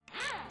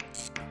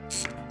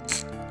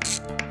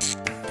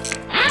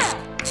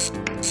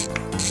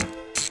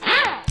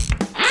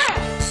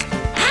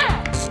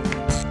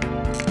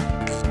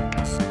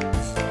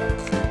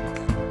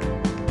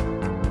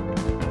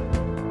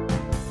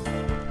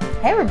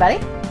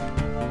everybody.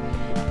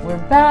 We're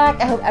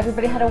back. I hope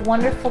everybody had a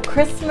wonderful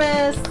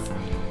Christmas.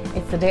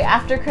 It's the day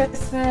after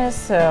Christmas,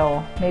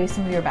 so maybe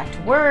some of you are back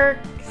to work.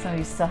 Some of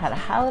you still had a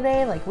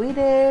holiday like we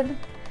did.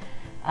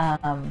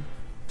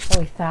 So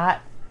we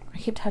thought, I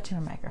keep touching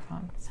the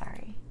microphone,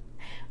 sorry.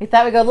 We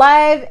thought we'd go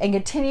live and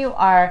continue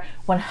our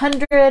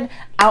 100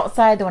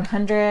 outside the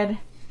 100.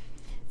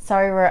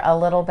 Sorry we're a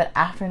little bit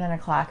after 9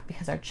 o'clock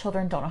because our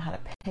children don't know how to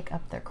pick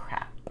up their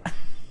crap.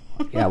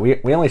 Yeah,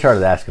 we only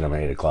started asking them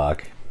at 8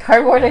 o'clock.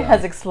 Cardboard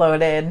has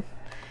exploded.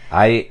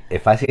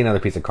 If I see another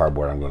piece of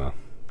cardboard, I'm going to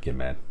get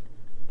mad.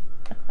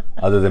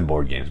 Other than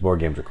board games. Board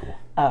games are cool.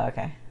 Oh,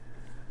 okay.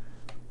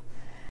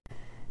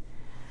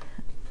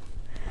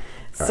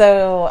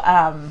 So,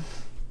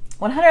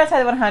 100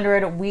 outside the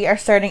 100, we are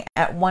starting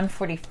at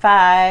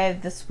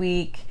 145 this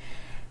week.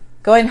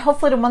 Going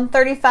hopefully to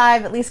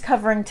 135, at least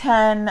covering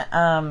 10.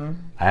 I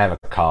have a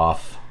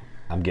cough.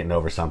 I'm getting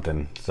over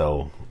something,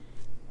 so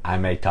I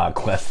may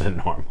talk less than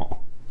normal.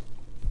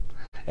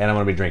 And I'm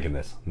going to be drinking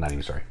this. I'm not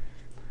even sorry.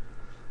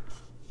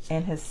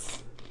 And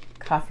his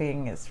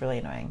coughing is really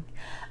annoying.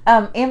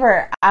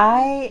 Amber,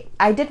 I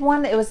did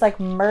one. It was like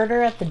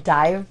Murder at the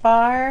Dive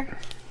Bar.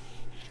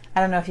 I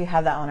don't know if you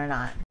have that one or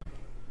not.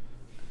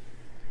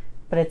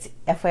 But it's,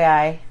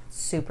 FYI,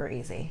 super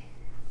easy.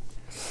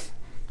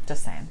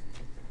 Just saying.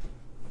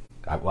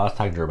 I was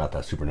talking to her about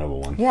that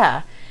Supernova one.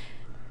 Yeah.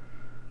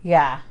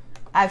 Yeah.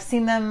 I've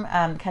seen them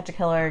catch a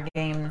killer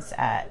games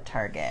at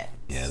Target.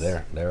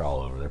 Yeah, they're all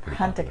over. They're pretty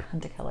popular.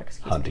 Hunt a killer,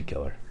 excuse me. Hunt a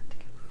killer.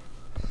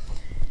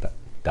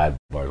 Dive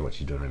bar is what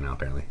she's doing right now,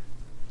 apparently.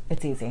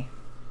 It's easy.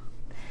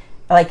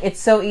 Like, it's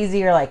so easy,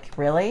 you're like,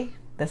 really?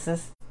 This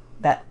is,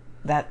 that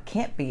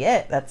can't be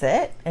it. That's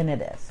it? And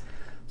it is.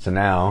 So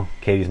now,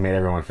 Katie's made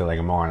everyone feel like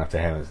a moron if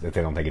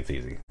they don't think it's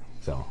easy.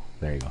 So,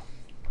 there you go.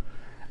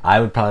 I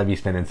would probably be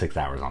spending 6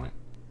 hours on it.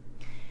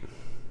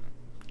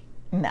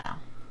 No.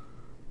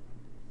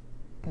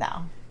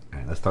 All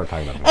right, let's start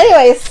talking about it.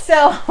 Anyway,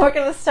 so we're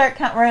going to start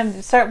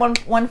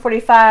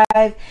 145.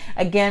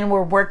 Again,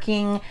 we're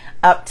working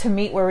up to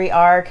meet where we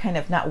are, kind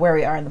of not where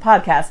we are in the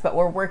podcast, but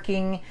we're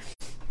working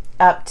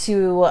up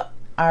to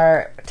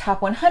our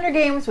top 100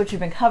 games, which we've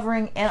been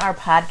covering in our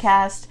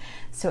podcast.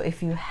 So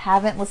if you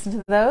haven't listened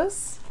to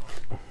those,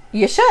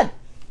 you should.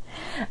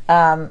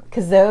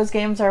 Because those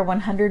games are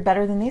 100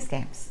 better than these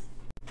games.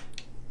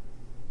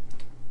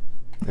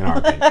 In our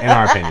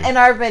opinion. In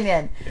our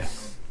opinion.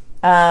 Yes.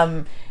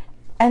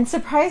 And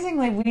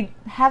surprisingly, we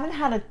haven't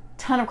had a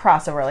ton of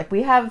crossover. Like,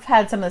 we have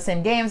had some of the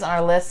same games on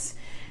our lists,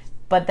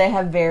 but they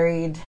have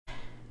varied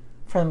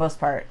for the most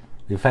part.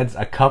 We've had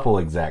a couple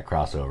exact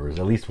crossovers,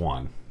 at least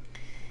one.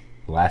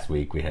 Last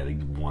week we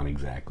had one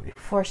exactly.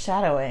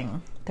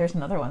 Foreshadowing. There's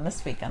another one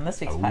this week on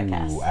this week's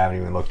podcast. I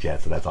haven't even looked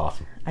yet, so that's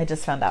awesome. I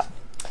just found out.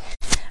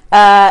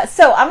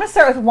 So I'm going to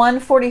start with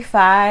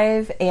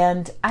 145,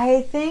 and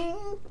I think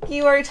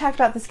you already talked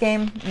about this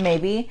game,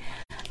 maybe.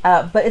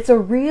 But it's a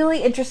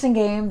really interesting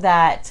game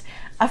that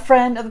a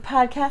friend of the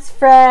podcast,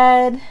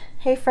 Fred,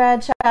 hey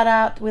Fred, shout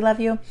out, we love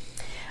you.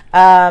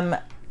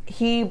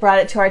 He brought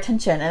it to our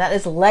attention, and that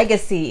is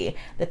Legacy,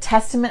 the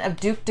Testament of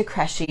Duke de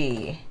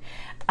Cresci.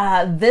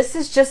 This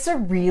is just a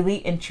really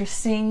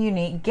interesting,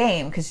 unique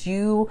game because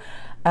you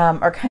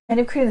are kind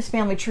of creating this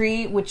family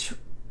tree, which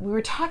we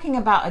were talking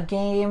about a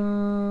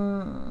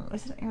game.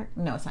 Is it Eric?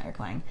 No, it's not Eric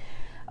Lang.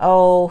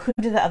 Oh, who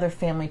did the other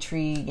family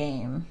tree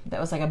game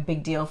that was like a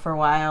big deal for a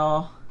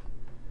while?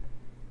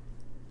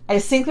 I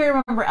distinctly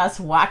remember us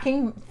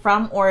walking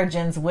from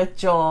Origins with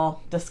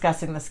Joel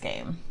discussing this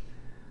game.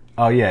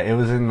 Oh yeah, it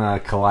was in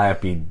the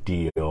Calliope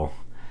deal.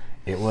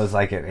 It was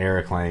like an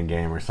Eric Lang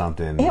game or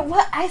something. It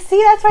was. I see.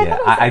 That's right. Yeah,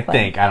 I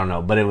think. I don't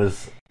know, but it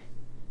was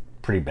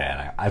pretty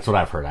bad. That's what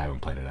I've heard. I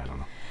haven't played it. I don't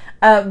know.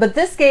 But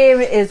this game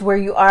is where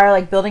you are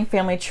like building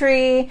family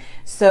tree.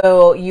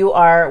 So you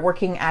are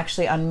working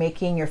actually on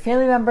making your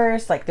family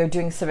members, like they're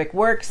doing civic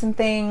works and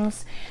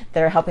things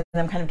that are helping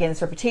them kind of gain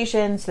this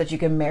reputation so that you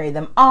can marry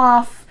them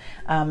off.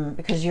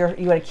 Because you want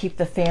to keep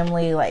the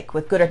family like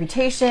with good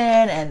reputation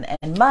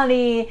and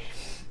money.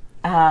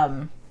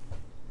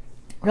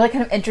 Really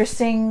kind of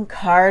interesting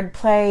card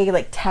play,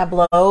 like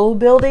tableau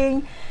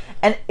building.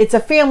 And it's a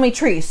family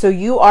tree, so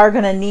you are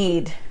going to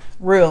need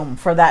room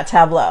for that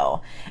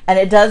tableau. And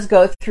it does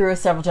go through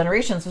several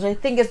generations, which I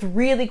think is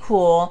really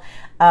cool.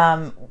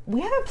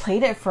 We haven't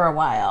played it for a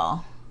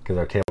while. Because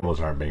our tables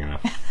aren't big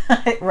enough.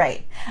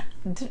 Right.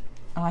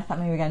 Oh, I thought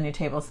maybe we got a new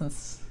table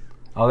since...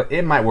 Oh,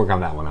 it might work on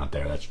that one out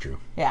there. That's true.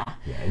 Yeah.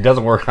 It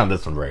doesn't work on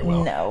this one very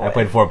well. No. I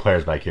played 4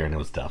 players back here, and it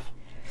was tough.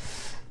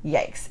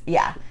 Yikes.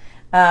 Yeah.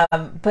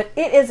 But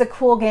it is a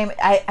cool game.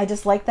 I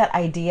just like that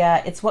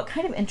idea. It's what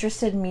kind of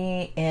interested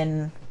me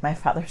in my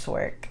father's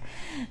work,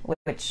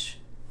 which...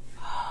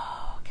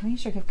 Can we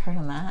use your gift card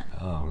on that?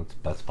 Oh,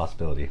 that's a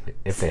possibility,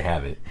 if they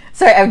have it.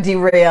 Sorry, I'm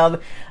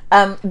derailed.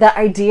 The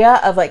idea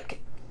of,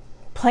 like,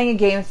 playing a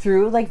game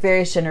through, like,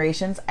 various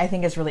generations, I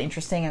think is really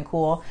interesting and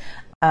cool.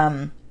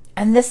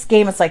 And this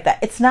game is like that.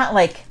 It's not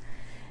like...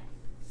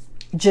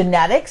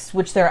 genetics,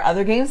 which there are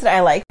other games that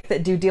I like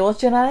that do deal with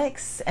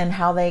genetics and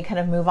how they kind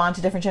of move on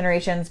to different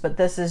generations, but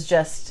this is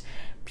just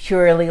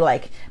purely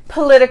like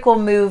political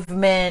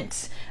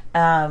movement,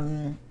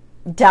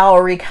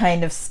 dowry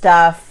kind of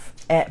stuff,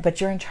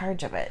 but you're in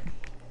charge of it.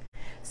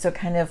 So it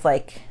kind of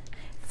like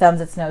thumbs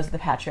its nose at the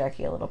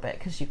patriarchy a little bit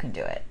because you can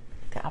do it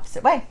the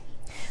opposite way.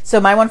 So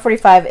my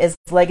 145 is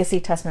Legacy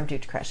Testament of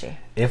Duke Takeshi.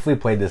 If we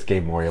played this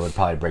game more, it would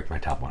probably break my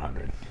top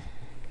 100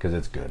 because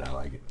it's good. I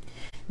like it.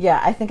 Yeah,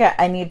 I think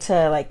I need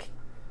to like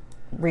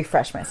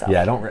refresh myself.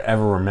 Yeah, I don't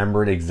ever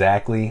remember it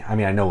exactly. I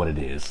mean, I know what it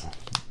is,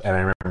 and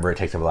I remember it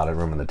takes up a lot of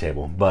room on the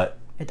table, but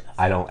it does.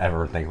 I don't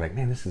ever think like,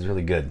 man, this is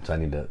really good, so I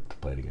need to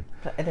play it again.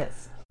 But it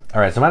is. All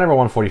right, so my number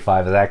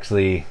 145 is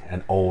actually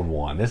an old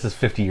one. This is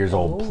 50 years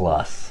old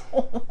plus.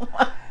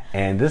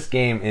 And this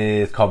game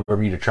is called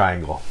Bermuda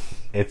Triangle.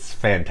 It's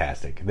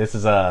fantastic. This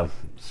is a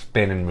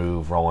spin and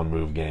move, roll and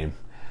move game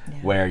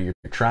where you're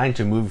trying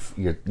to move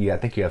I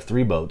think you have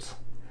 3 boats.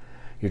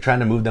 You're trying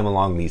to move them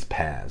along these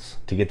paths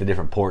to get to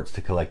different ports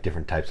to collect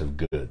different types of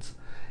goods.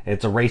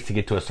 It's a race to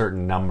get to a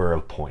certain number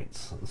of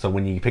points. So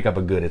when you pick up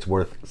a good, it's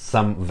worth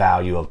some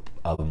value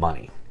of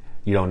money.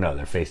 You don't know.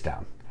 They're face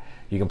down.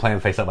 You can play them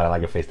face up, but I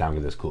like it face down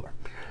because it's cooler.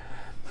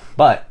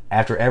 But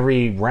after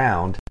every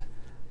round,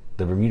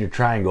 the Bermuda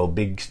Triangle,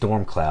 big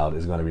storm cloud,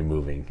 is going to be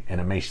moving,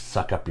 and it may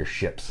suck up your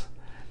ships.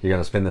 You're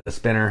going to spin the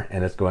spinner,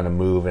 and it's going to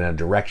move in a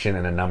direction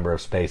and a number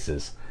of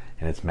spaces.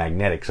 And it's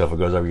magnetic, so if it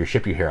goes over your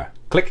ship, you hear a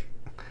click,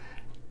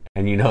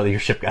 and you know that your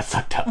ship got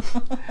sucked up.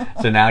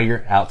 So now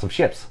you're out some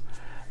ships.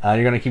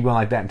 You're going to keep going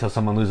like that until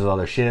someone loses all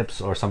their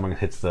ships or someone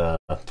hits the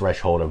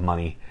threshold of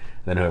money.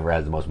 Then whoever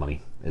has the most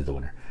money is the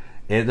winner.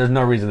 There's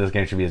no reason this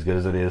game should be as good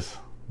as it is,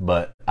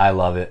 but I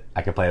love it.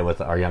 I can play it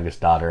with our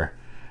youngest daughter.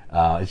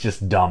 It's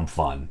just dumb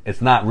fun.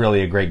 It's not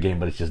really a great game,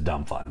 but it's just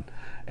dumb fun.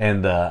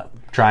 And the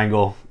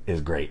triangle is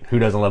great. Who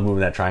doesn't love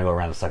moving that triangle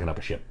around and sucking up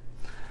a ship?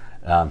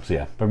 So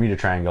yeah, Bermuda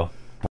Triangle,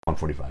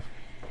 145.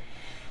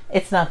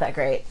 It's not that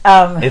great.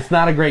 It's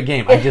not a great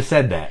game. I just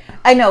said that.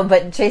 I know,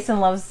 but Jason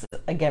loves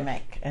a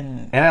gimmick,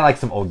 and I like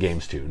some old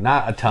games too.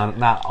 Not a ton.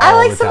 Not all. I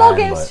like the some time, old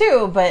games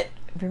too, but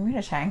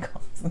Bermuda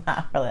Triangle is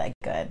not really that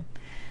good.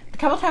 The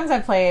couple times I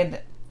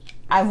played,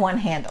 I've won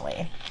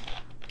handily.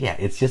 Yeah,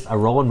 it's just a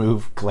roll and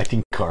move,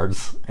 collecting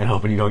cards, and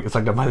hoping you don't get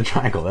sucked up by the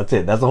triangle. That's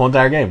it. That's the whole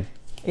entire game.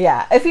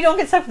 Yeah, if you don't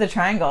get stuck with the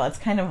triangle, it's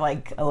kind of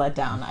like a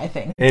letdown, I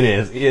think. It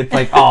is. It's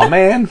like, oh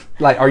man,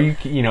 like, are you?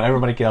 You know,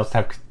 everybody else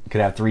could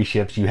have 3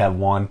 ships. You have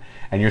 1,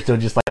 and you're still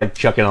just like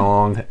chucking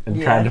along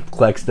and trying to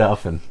collect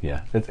stuff. And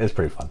yeah, it's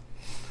pretty fun.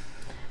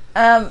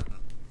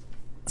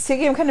 So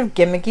you have kind of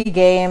gimmicky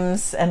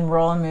games and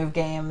roll and move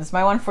games.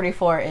 My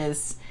 144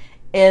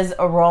 is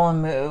a roll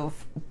and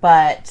move,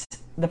 but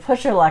the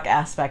push your luck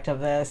aspect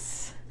of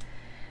this,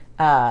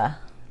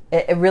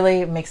 it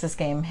really makes this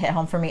game hit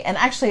home for me. And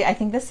actually, I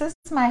think this is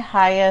my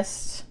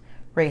highest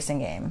racing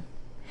game,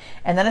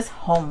 and that is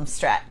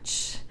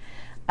Homestretch.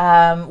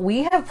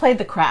 We have played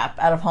the crap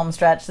out of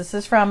Homestretch. This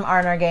is from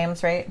R&R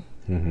Games, right?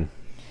 Mm-hmm.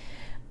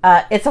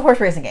 It's a horse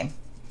racing game.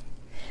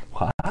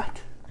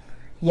 What?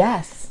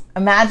 Yes,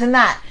 imagine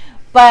that.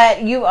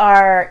 But you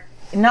are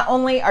not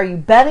only are you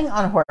betting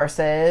on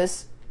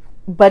horses,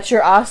 but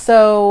you're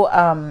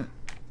also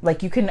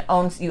like you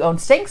own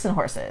stakes in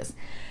horses.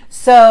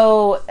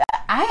 So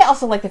I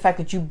also like the fact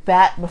that you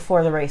bet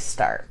before the race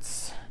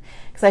starts,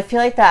 because I feel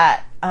like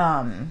that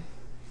kind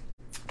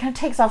of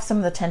takes off some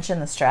of the tension,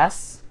 the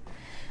stress.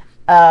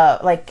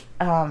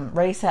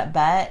 Ready, set,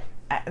 bet.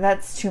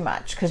 That's too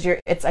much because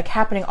it's like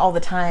happening all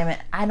the time,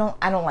 and I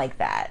don't like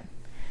that.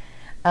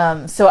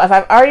 So if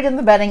I've already done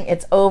the betting,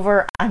 it's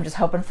over. I'm just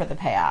hoping for the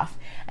payoff.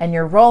 And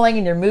you're rolling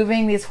and you're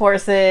moving these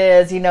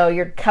horses. You know,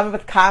 you're coming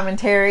with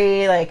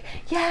commentary like,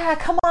 yeah,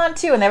 come on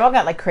too. And they've all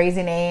got like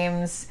crazy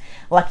names,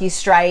 Lucky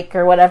Strike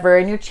or whatever.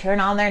 And you're cheering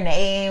on their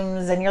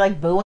names and you're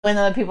like booing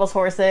other people's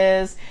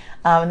horses.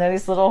 And there are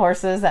these little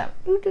horses that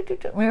move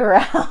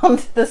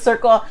around the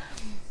circle.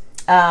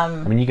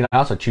 I mean, you can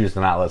also choose to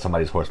not let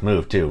somebody's horse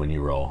move too when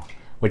you roll,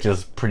 which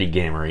is pretty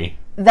gamery.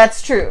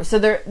 That's true. So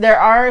there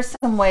are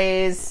some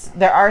ways,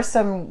 there are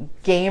some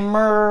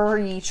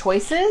gamery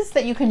choices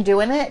that you can do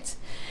in it.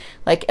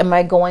 Like, am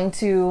I going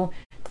to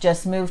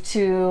just move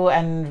to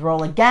and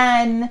roll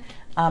again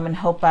and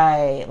hope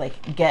I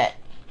like get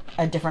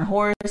a different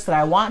horse that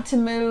I want to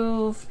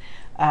move?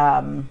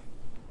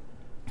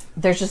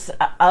 There's just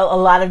a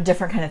lot of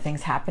different kind of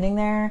things happening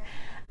there.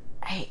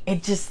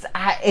 It's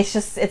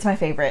my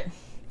favorite.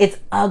 It's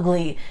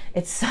ugly.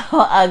 It's so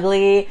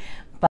ugly,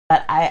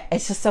 but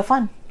it's just so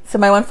fun. So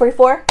my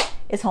 144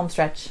 is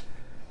Homestretch.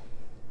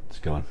 It's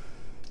going.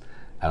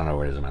 I don't know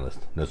where it is on my list.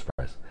 No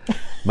surprise.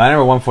 My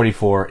number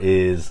 144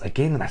 is a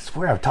game that I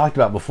swear I've talked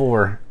about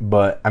before,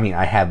 but I mean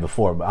I have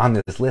before, but on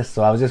this list,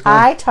 so I was just going.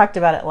 I talked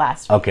about it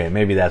last week. Okay,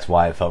 maybe that's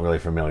why it felt really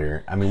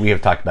familiar. I mean, we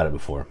have talked about it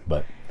before,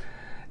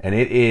 and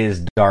it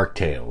is Dark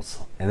Tales,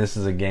 and this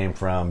is a game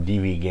from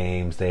DV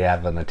Games. They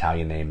have an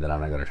Italian name that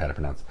I'm not going to try to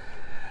pronounce,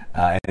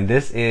 and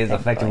this is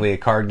effectively a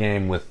card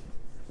game with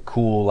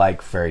cool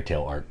like fairy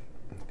tale art.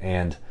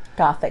 And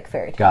Gothic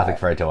fairy tale. Gothic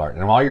fairy tale art.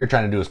 And all you're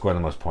trying to do is score the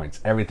most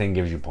points. Everything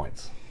gives you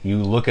points.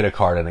 You look at a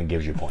card and it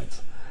gives you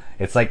points.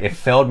 It's like if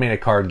Feld made a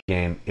card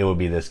game, it would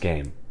be this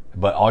game.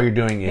 But all you're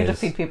doing is... You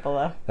defeat people,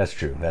 though. That's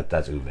true.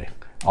 That's Uwe.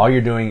 All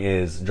you're doing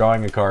is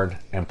drawing a card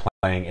and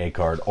playing a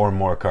card or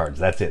more cards.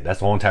 That's it. That's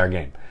the whole entire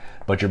game.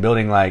 But you're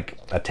building like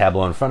a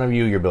tableau in front of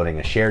you. You're building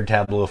a shared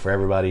tableau for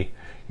everybody.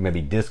 You may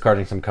be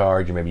discarding some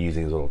cards. You may be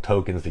using these little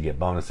tokens to get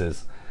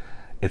bonuses.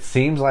 It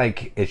seems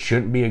like it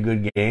shouldn't be a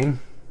good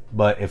game,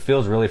 but it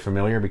feels really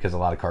familiar because a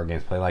lot of card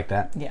games play like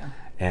that. Yeah.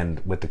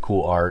 And with the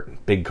cool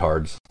art, big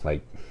cards,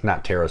 like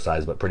not tarot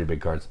size, but pretty big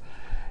cards,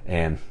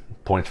 and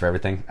points for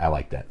everything, I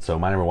like that. So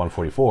my number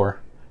 144,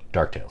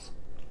 Dark Tales.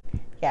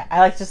 Yeah, I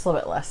like just a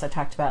little bit less. I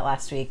talked about it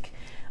last week.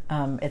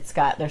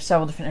 There's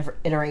several different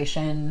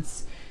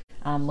iterations.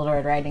 Little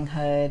Red Riding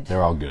Hood.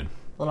 They're all good.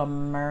 Little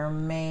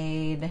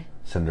Mermaid.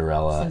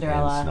 Cinderella,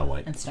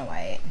 and Snow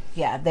White.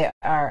 Yeah, they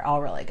are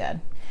all really good.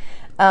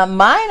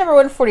 My number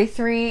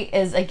 143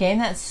 is a game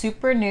that's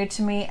super new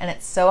to me, and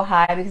it's so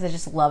high because I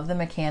just love the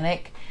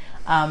mechanic.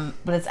 But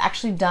it's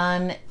actually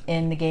done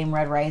in the game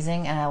Red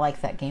Rising, and I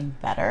like that game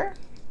better.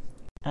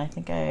 And I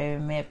think I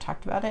may have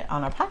talked about it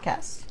on our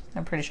podcast.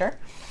 I'm pretty sure.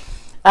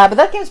 But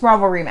that game's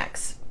Marvel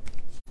Remix.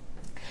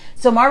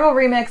 So Marvel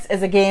Remix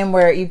is a game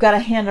where you've got a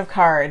hand of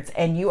cards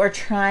and you are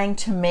trying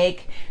to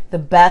make the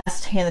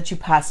best hand that you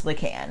possibly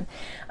can.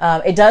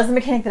 It does the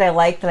mechanic that I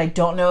like that I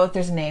don't know if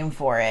there's a name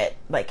for it,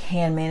 like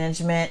hand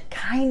management,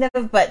 kind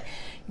of, but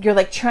you're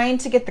like trying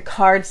to get the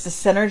cards to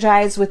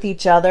synergize with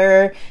each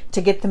other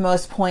to get the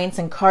most points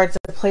and cards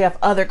to play off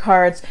other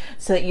cards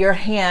so that your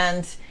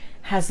hand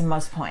has the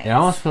most points. It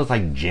almost feels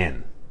like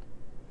gin.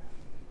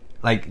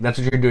 Like that's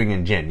what you're doing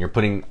in gin. You're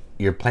playing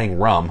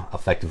rum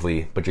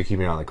effectively, but you're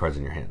keeping all the cards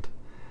in your hand.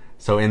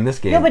 So in this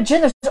game, yeah, but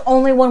gin, there's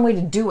only one way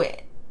to do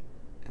it.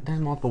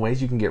 There's multiple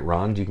ways. You can get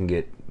runs, you can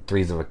get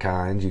threes of a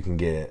kind, you can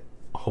get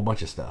a whole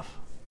bunch of stuff.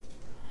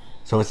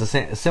 So it's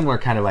a similar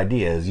kind of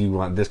idea as you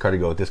want this card to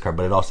go with this card,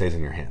 but it all stays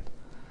in your hand.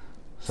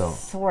 So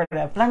sort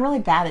of, but I'm really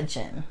bad at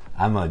gin.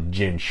 I'm a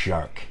gin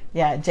shark.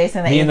 Yeah,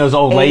 Jason. Me and those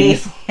old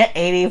ladies,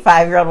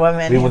 85-year-old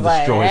women. We will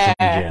destroy some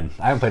gin.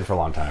 I haven't played for a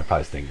long time. I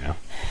probably stink now.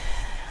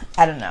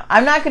 I don't know.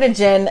 I'm not good at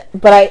gin,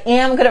 but I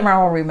am good at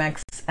Marvel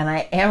Remix, and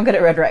I am good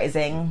at Red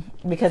Rising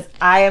because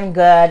I am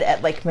good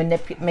at like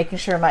making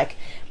sure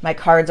my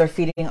cards are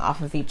feeding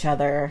off of each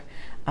other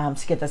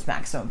to get those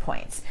maximum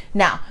points.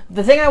 Now,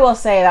 the thing I will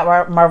say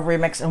about Marvel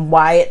Remix and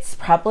why it's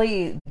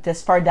probably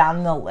this far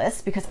down the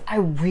list, because I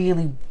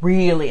really,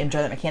 really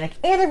enjoy the mechanic,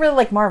 and I really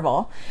like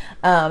Marvel,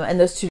 and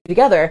those two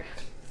together,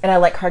 and I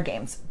like card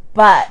games,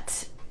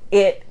 but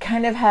it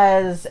kind of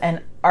has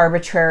an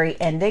arbitrary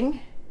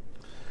ending.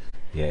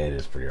 Yeah, it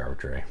is pretty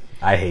arbitrary.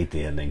 I hate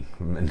the ending,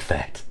 in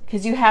fact.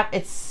 Because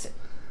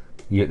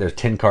there's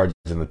 10 cards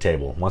in the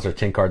table. Once there's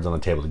 10 cards on the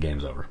table, the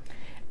game's over.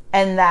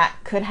 And that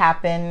could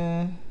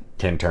happen...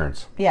 10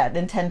 turns. Yeah,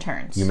 in 10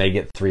 turns. You may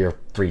get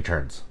three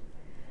turns.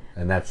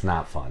 And that's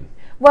not fun.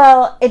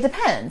 Well, it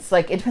depends.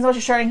 Like, it depends on what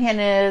your starting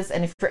hand is,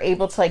 and if you're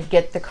able to, like,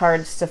 get the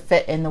cards to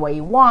fit in the way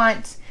you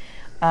want.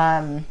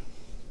 But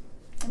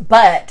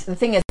the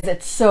thing is,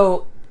 it's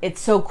so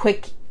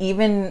quick,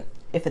 even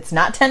if it's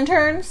not 10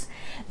 turns,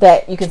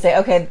 that you can say,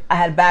 okay, I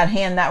had a bad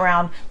hand that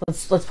round,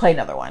 let's play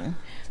another one.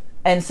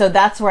 And so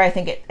that's where I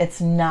think it's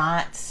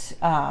not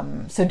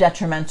so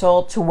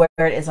detrimental to where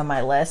it is on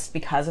my list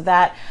because of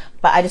that.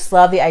 But I just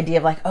love the idea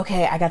of like,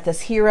 okay, I got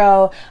this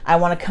hero, I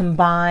want to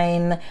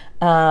combine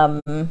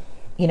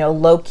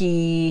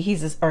Loki,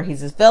 he's his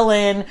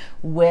villain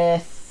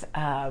with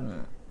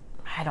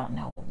I don't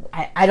know.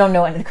 I don't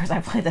know any of the cards.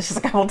 I've played this just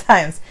a couple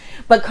times.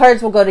 But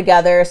cards will go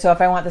together. So if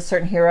I want the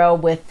certain hero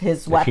with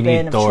his weapon you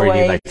need of Thor, choice.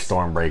 you need like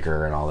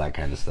Stormbreaker and all that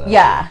kind of stuff.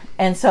 Yeah.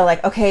 And so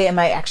like, okay, am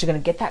I actually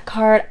going to get that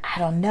card? I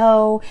don't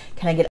know.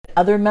 Can I get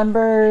other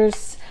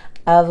members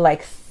of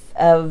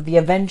the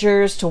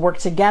Avengers to work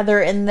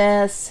together in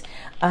this?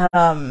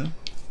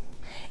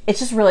 It's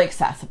just really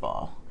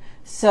accessible.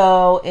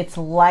 So it's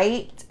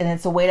light, and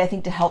it's a way, I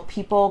think, to help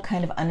people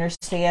kind of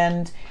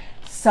understand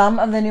some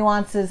of the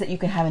nuances that you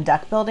can have in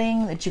deck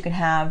building, that you can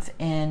have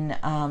in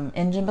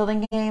engine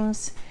building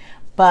games,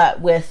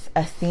 but with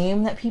a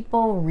theme that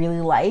people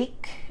really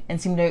like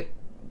and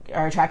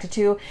are attracted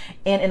to,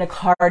 and in a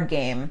card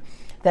game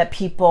that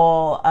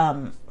people,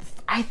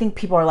 I think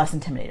people are less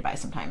intimidated by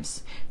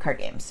sometimes, card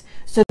games.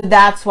 So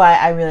that's why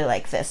I really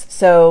like this.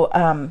 So,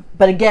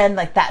 but again,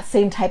 like that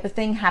same type of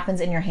thing happens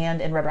in your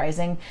hand in Red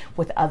Rising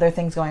with other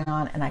things going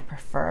on, and I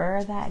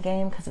prefer that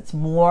game because it's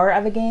more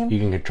of a game. You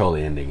can control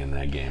the ending in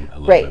that game a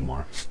little bit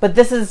more. But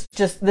this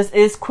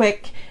is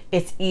quick,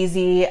 it's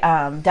easy,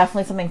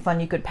 definitely something fun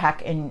you could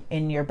pack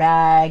in your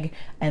bag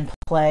and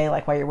play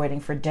like while you're waiting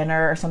for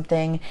dinner or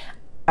something.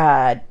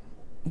 Doesn't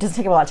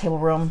take up a lot of table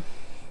room.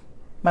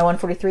 My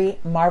 143,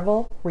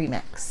 Marvel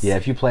Remix. Yeah,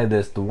 if you played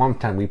this, the one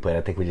time we played,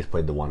 I think we just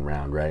played the one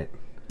round, right?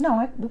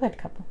 No, we played a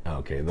couple.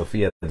 Okay,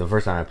 the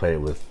first time I played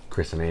it with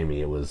Chris and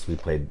Amy, we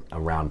played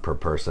a round per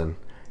person,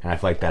 and I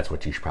feel like that's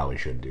what you probably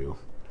should do.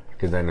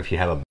 Because then if you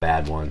have a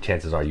bad one,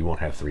 chances are you won't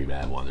have 3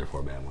 bad ones or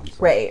 4 bad ones.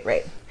 So. Right.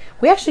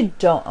 We actually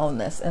don't own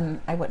this,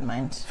 and I wouldn't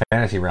mind.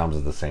 Fantasy Realms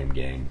is the same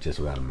game, just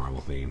without a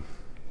Marvel theme.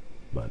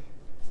 But,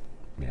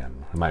 yeah,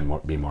 it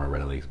might be more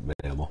readily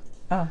available.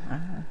 Oh,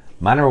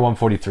 My number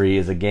 143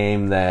 is a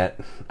game that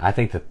I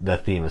think the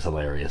theme is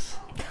hilarious.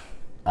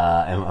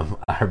 And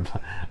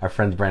our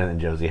friends Brandon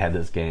and Josie had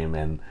this game,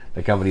 and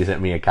the company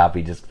sent me a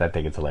copy just because I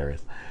think it's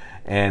hilarious.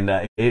 And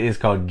it is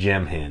called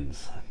Gem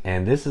Hens.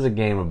 And this is a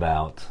game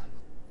about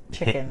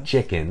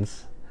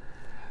chickens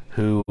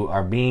who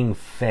are being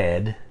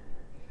fed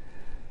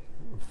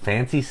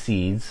fancy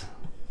seeds,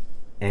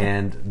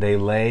 and they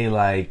lay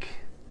like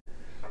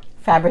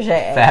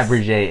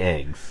Fabergé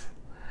eggs.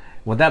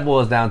 What that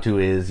boils down to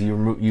is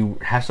you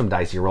have some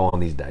dice, you're rolling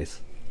these dice.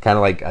 Kind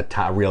of like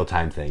a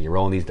real-time thing. You're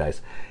rolling these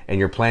dice, and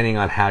you're planning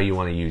on how you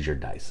want to use your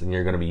dice. And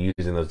you're going to be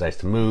using those dice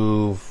to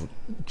move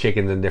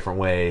chickens in different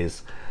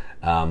ways,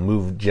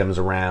 move gems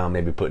around,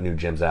 maybe put new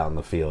gems out in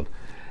the field.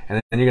 And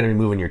then you're going to be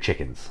moving your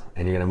chickens.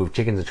 And you're going to move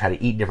chickens to try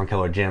to eat different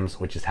colored gems,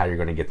 which is how you're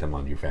going to get them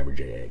onto your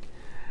Fabergé egg.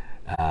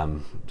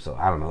 So,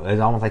 I don't know.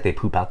 It's almost like they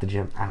poop out the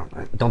gem.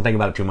 Don't think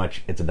about it too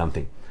much. It's a dumb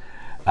thing.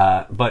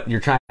 But you're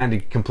trying to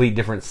complete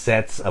different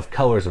sets of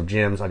colors of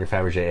gems on your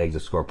Fabergé eggs to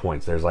score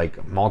points. There's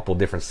like multiple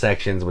different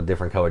sections with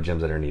different colored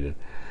gems that are needed.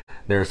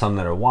 There are some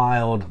that are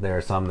wild. There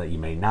are some that you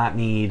may not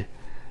need.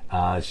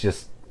 It's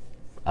just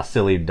a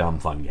silly, dumb,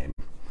 fun game.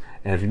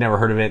 And if you've never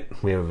heard of it,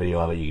 we have a video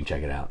of it. You can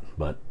check it out.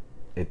 But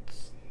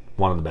it's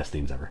one of the best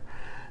themes ever.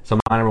 So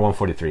my number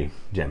 143,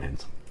 Gem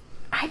Hens.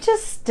 I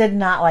just did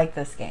not like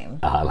this game.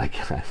 I like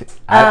it.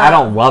 I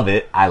don't love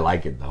it. I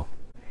like it though.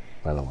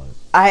 I don't love it.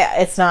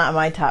 It's not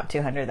my top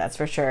 200, that's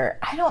for sure.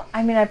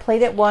 I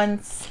played it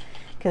once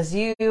because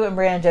you and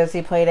Brandon and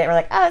Josie played it. We're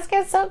like, oh, this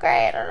game's so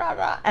great. And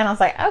I was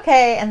like,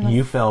 okay. And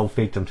you fell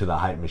victim to the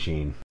hype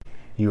machine.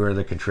 You were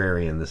the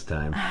contrarian this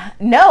time.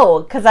 No,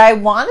 because I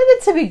wanted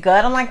it to be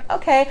good. I'm like,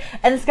 okay.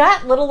 And it's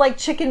got little like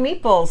chicken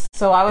meatballs.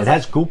 So I was It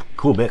has cool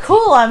bits.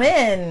 Cool, I'm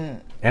in.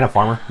 And a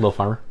farmer, little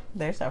farmer.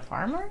 There's a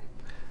farmer?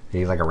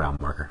 He's like a round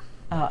marker.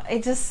 Oh,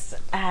 it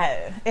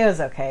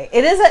was okay.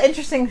 It is an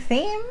interesting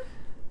theme.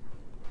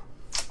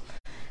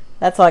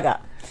 That's all I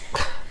got.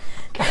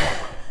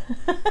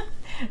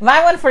 My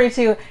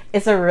 142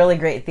 is a really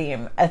great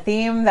theme. A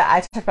theme that I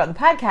talked about in the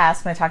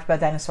podcast when I talked about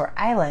Dinosaur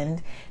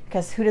Island,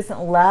 because who doesn't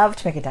love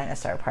to make a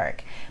dinosaur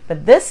park?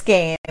 But this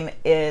game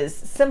is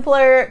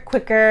simpler,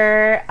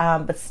 quicker,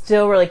 but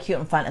still really cute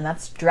and fun, and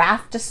that's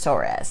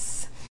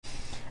Draftosaurus.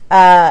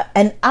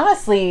 And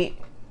honestly,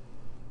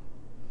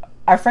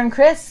 our friend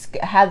Chris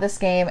had this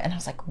game, and I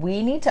was like,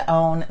 we need to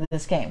own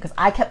this game, because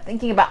I kept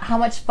thinking about how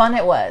much fun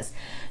it was.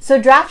 So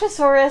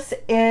Draftosaurus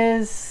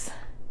is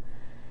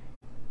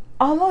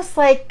almost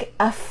like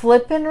a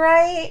flip and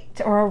write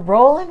or a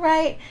roll and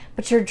write,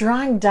 but you're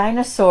drawing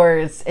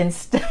dinosaurs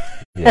instead.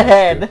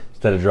 Yeah,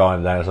 instead of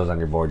drawing dinosaurs on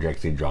your board, you're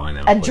actually drawing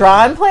them. A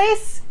draw in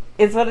place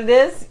is what it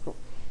is,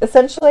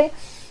 essentially.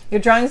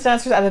 You're drawing these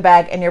dinosaurs out of the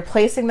bag, and you're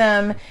placing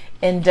them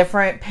in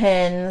different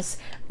pins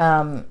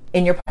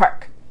in your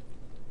park.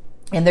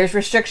 And there's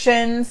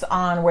restrictions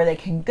on where they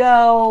can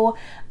go.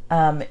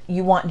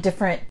 You want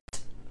different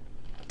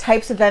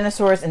types of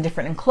dinosaurs in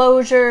different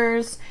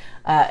enclosures,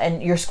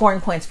 and you're scoring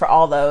points for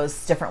all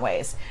those different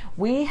ways.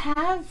 We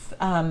have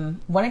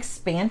one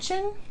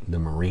expansion. The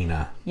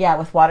Marina. Yeah,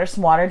 with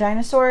some water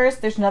dinosaurs.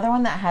 There's another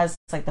one that has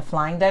like the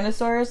flying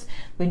dinosaurs.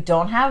 We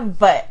don't have,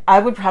 but I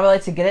would probably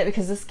like to get it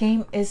because this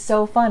game is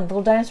so fun.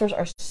 Little dinosaurs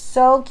are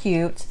so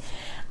cute.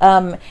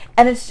 And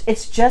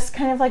it's just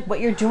kind of like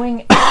what you're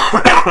doing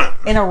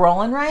in a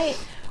roll and write,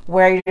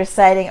 where you're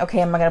deciding,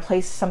 okay, am I going to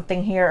place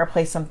something here or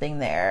place something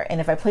there?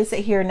 And if I place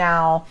it here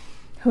now,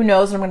 who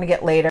knows what I'm going to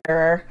get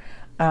later?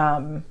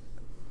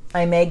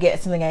 I may get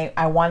something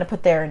I want to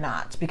put there or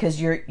not, because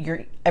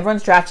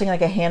everyone's drafting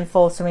like a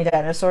handful of so many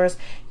dinosaurs.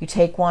 You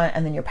take one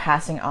and then you're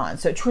passing on.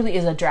 So it truly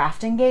is a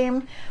drafting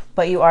game,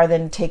 but you are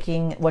then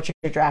taking what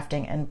you're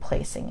drafting and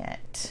placing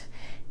it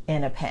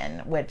in a pin,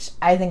 which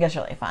I think is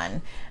really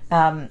fun.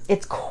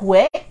 It's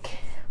quick,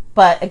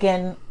 but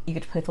again, you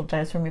get to play with little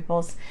dinosaur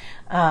meeples.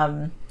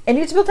 And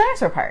you get to build a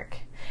dinosaur park.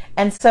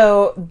 And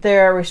so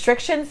there are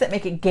restrictions that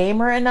make it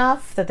gamer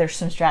enough that there's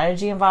some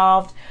strategy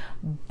involved,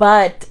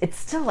 but it's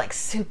still like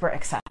super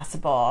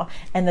accessible,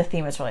 and the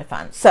theme is really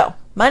fun. So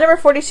my number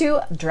 42,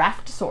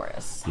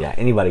 Draftosaurus. Yeah,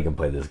 anybody can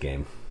play this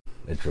game.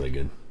 It's really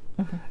good.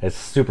 Mm-hmm. It's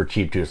super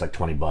cheap too. It's like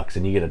 $20,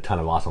 and you get a ton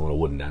of awesome little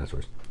wooden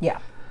dinosaurs. Yeah.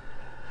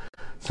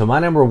 So my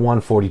number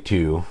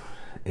 142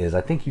 is,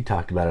 I think you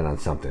talked about it on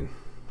something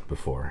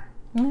before.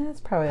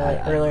 It's probably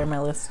earlier in my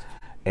list.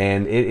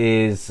 And it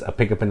is a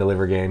pick up and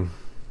deliver game.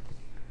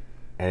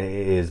 And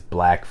it is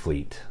Black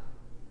Fleet.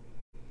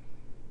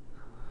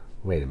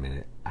 Wait a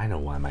minute. I know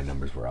why my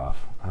numbers were off.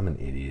 I'm an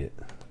idiot.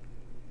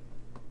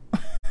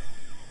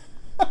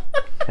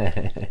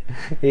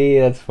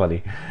 Yeah, that's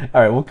funny.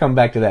 All right, we'll come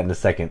back to that in a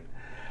second.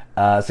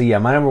 So yeah,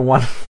 my number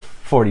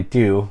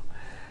 142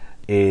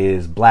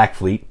 is Black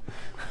Fleet.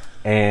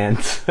 And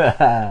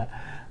yeah,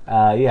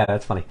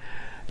 that's funny.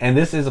 And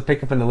this is a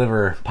pick up and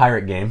deliver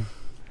pirate game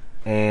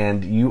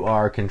and you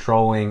are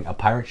controlling a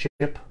pirate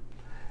ship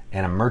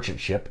and a merchant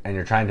ship, and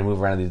you're trying to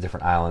move around these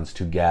different islands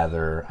to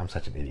gather. I'm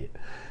such an idiot.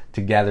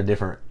 To gather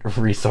different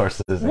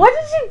resources. What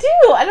did you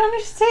do? I don't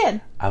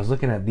understand. I was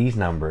looking at these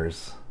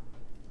numbers,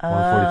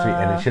 143,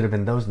 and it should have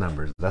been those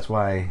numbers. That's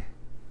why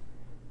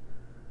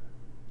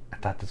I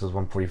thought this was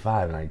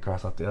 145, and I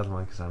crossed off the other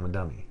one because I'm a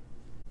dummy.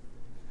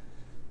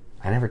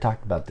 I never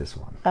talked about this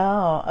one.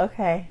 Oh,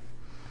 okay.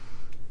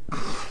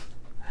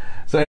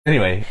 So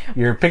anyway,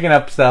 you're picking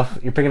up stuff.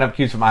 You're picking up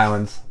cubes from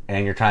islands,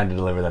 and you're trying to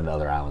deliver them to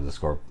other islands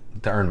to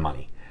earn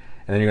money.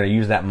 And then you're going to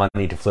use that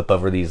money to flip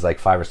over these like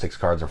 5 or 6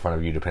 cards in front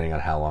of you, depending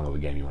on how long of a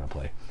game you want to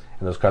play.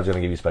 And those cards are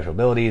going to give you special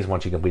abilities.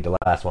 Once you complete the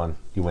last one,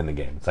 you win the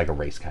game. It's like a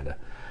race, kind of.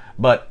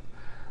 But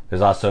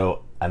there's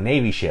also a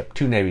Navy ship,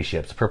 2 Navy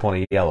ships, a purple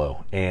and a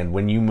yellow. And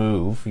when you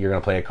move, you're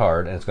going to play a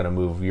card, and it's going to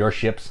move your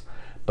ships.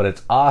 But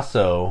it's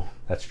also,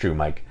 that's true,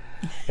 Mike,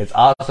 it's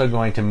also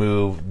going to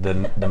move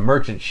the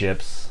merchant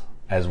ships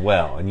as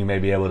well. And you may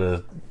be able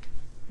to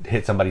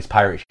hit somebody's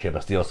pirate ship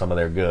or steal some of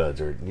their goods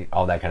or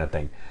all that kind of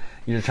thing.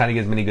 You're just trying to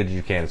get as many goods as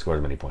you can and score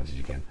as many points as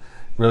you can.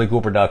 Really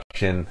cool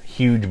production,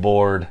 huge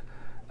board.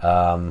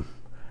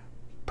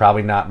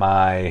 Probably not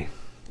my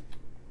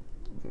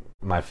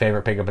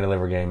favorite pick up and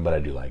deliver game, but I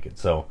do like it.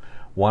 So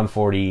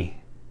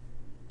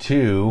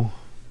 142,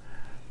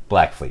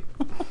 Black Fleet.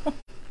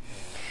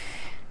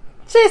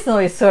 Jason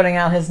always sorting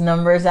out his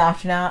numbers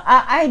after now.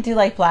 I do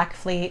like Black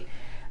Fleet.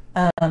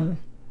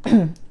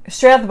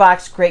 Straight out the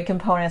box, great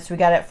components. We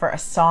got it for a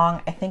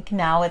song. I think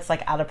now it's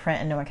like out of print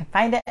and no one can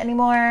find it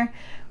anymore,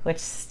 which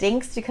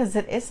stinks because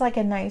it is like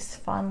a nice,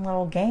 fun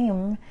little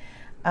game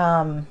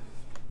that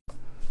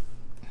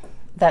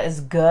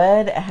is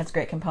good. It has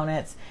great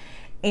components.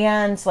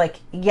 And like,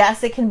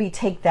 yes, it can be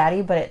take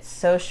thatty, but it's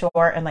so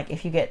short. And like,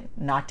 if you get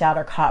knocked out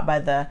or caught by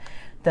the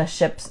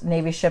ships,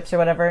 Navy ships or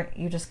whatever,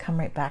 you just come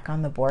right back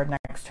on the board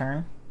next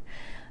turn.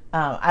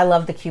 I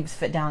love the cubes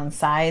fit down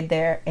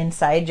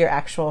inside your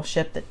actual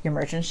ship, your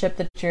merchant ship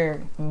that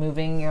you're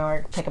moving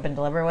your pick up and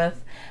deliver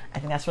with. I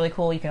think that's really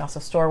cool. You can also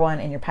store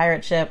one in your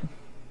pirate ship.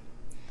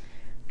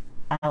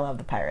 I love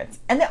the pirates.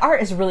 And the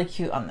art is really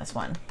cute on this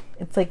one.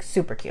 It's like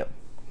super cute.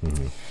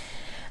 Mm-hmm.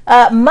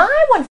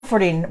 My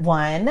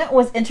 141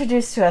 was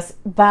introduced to us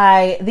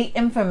by the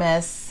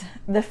infamous,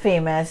 the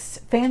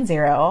famous Fan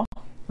Zero,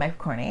 Mike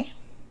Corney.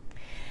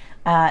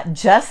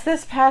 Just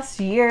this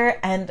past year,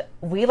 and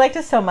we liked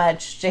it so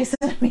much, Jason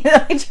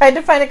immediately tried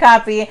to find a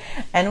copy,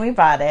 and we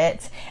bought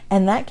it.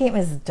 And that game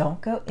is Don't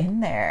Go In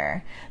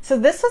There. So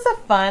this was a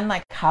fun,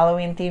 like,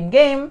 Halloween-themed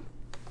game.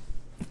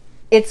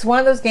 It's one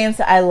of those games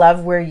that I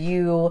love where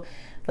you,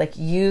 like,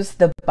 use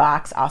the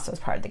box also as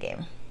part of the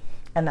game.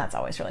 And that's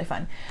always really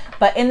fun.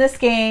 But in this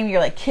game, you're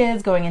like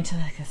kids going into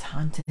like this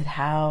haunted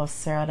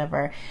house or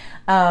whatever.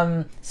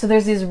 So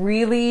there's these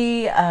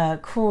really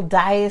cool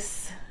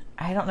dice.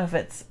 I don't know if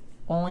it's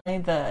only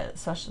the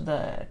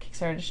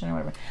Kickstarter edition or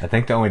whatever. I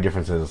think the only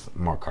difference is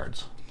more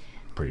cards.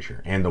 I'm pretty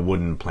sure. And the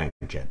wooden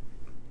planchette.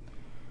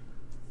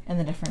 And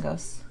the different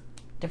ghosts.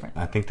 Different.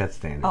 I think that's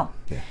standard. Oh.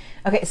 Yeah.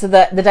 Okay, so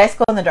the dice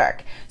glow in the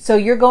dark. So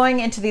you're going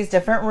into these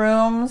different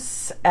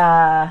rooms.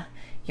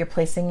 You're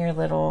placing your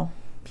little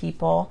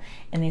people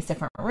in these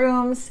different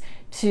rooms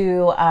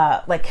to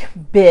like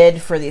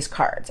bid for these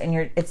cards,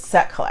 and it's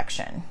set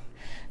collection.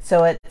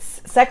 So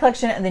it's set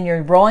collection, and then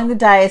you're rolling the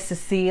dice to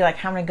see like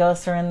how many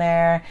ghosts are in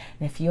there,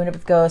 and if you end up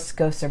with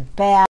ghosts are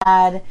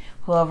bad.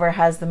 Whoever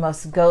has the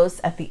most ghosts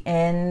at the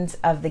end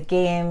of the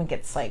game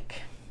gets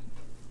like,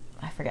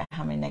 I forget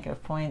how many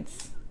negative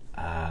points.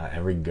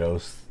 Every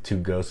ghost, 2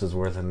 ghosts is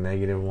worth a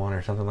 -1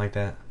 or something like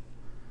that.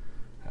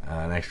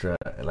 An extra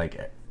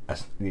like.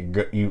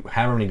 You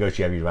however many ghosts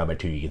you have, you divide by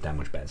 2, you get that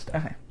much bad stuff.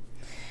 Okay.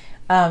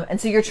 And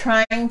so you're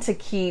trying to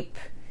keep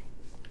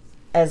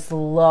as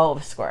low of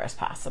a score as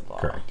possible.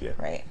 Correct. Yeah.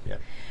 Right. Yeah.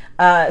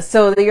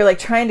 So you're like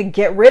trying to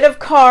get rid of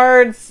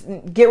cards,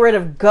 get rid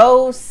of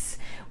ghosts,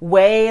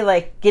 weigh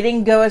like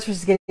getting ghosts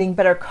versus getting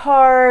better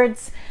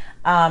cards.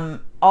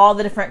 All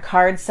the different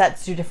card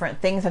sets do different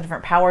things, have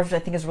different powers, which I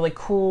think is really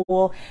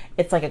cool.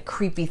 It's like a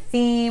creepy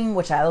theme,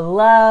 which I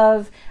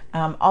love.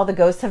 All the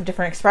ghosts have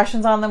different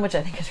expressions on them, which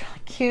I think is really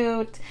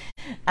cute.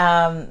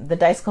 The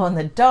dice glow in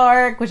the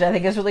dark, which I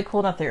think is really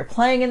cool. Not that you're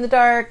playing in the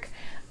dark.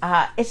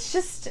 It's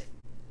just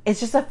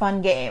a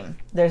fun game.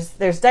 There's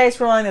dice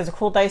rolling. There's a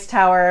cool dice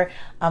tower.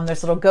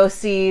 There's little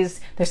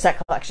ghosties. There's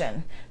set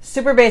collection.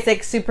 Super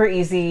basic, super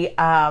easy.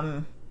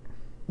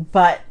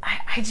 But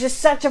I just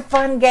such a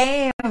fun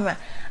game.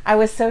 I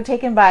was so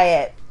taken by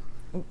it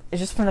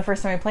just from the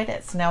first time I played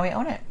it. So now we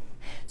own it.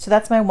 So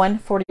that's my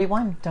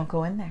 141. Don't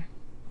Go In There.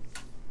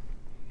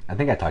 I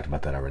think I talked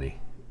about that already,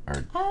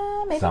 or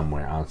Maybe.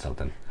 somewhere on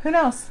something. Who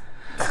knows?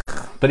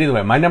 But either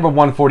way, my number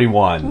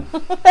 141.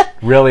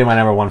 Really, my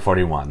number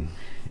 141.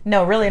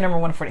 No, really, number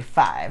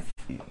 145.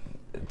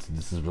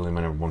 This is really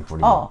my number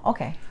 141. Oh,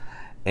 okay.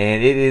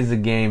 And it is a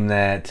game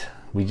that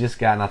we just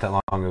got not that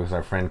long ago because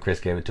our friend Chris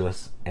gave it to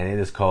us, and it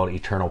is called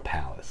Eternal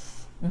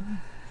Palace. Mm-hmm.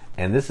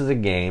 And this is a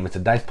game, it's a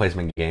dice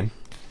placement game,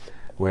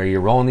 where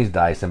you're rolling these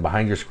dice, and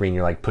behind your screen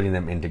you're like putting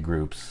them into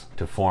groups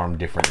to form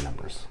different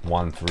numbers,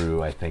 1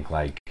 through I think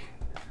like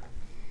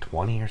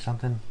 20 or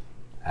something.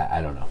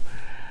 I don't know.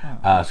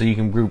 So you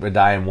can group a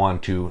die in 1,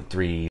 2,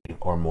 3,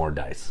 or more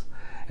dice,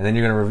 and then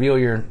you're going to reveal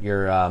your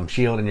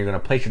shield, and you're going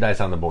to place your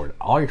dice on the board.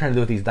 All you're trying to do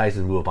with these dice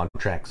is move up on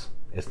tracks.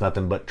 It's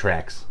nothing but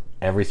tracks.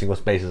 Every single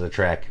space is a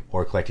track,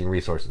 or collecting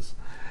resources.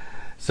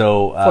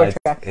 So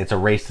it's a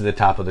race to the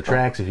top of the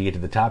tracks. If you get to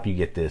the top, you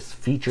get this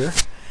feature,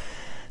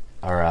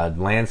 or a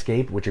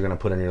landscape, which you're going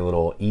to put on your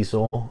little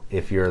easel.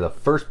 If you're the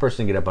first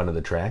person to get up onto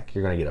the track,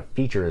 you're going to get a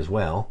feature as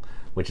well,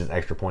 which is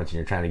extra points, and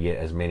you're trying to get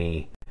as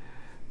many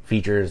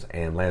features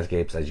and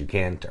landscapes as you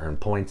can to earn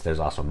points. There's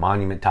also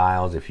monument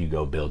tiles. If you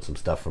go build some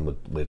stuff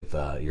with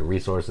your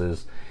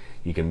resources,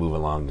 you can move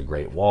along the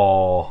Great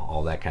Wall,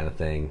 all that kind of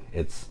thing.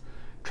 It's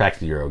tracks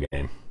the Euro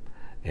game,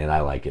 and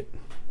I like it.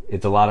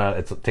 It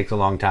takes a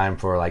long time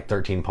for like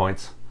 13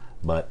 points,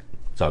 but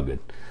it's all good.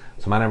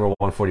 So my number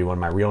 141,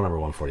 my real number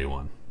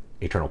 141,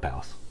 Eternal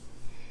Palace.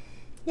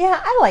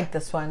 Yeah, I like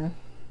this one.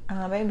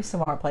 Maybe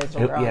some more plays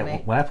will grow on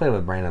me. When I played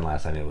with Brandon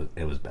last time,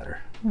 it was better.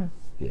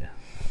 Yeah.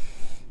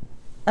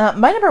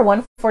 My number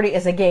 140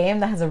 is a game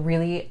that has a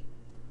really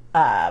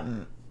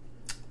an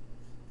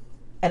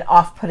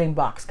off-putting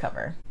box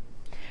cover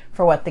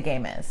for what the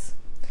game is.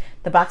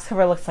 The box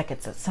cover looks like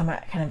it's some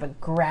kind of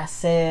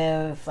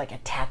aggressive, like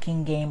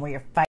attacking game where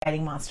you're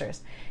fighting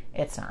monsters.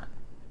 It's not.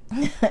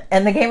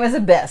 And the game is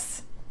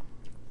Abyss.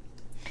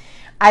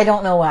 I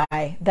don't know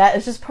why. That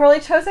is just poorly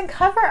chosen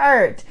cover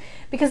art,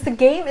 because the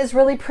game is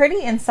really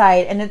pretty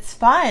inside and it's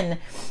fun.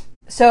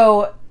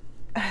 So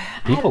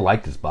people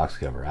like this box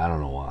cover. I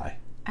don't know why.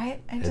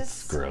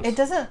 It's gross. It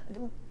doesn't.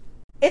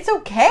 It's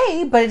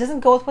okay, but it doesn't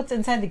go with what's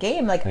inside the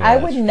game. Like, yeah, I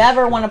would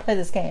never want to play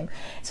this game,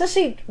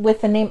 especially with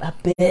the name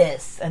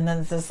Abyss and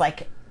then this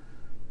like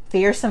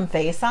fearsome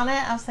face on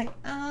it. I was like,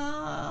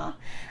 I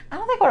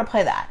don't think I want to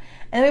play that.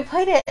 And we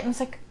played it, and it's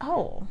like,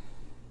 oh,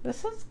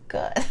 this is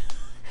good.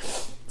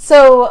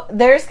 So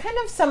there's kind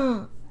of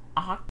some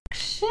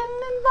auction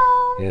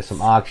involved. Yeah,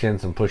 some auction,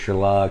 some push your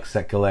luck,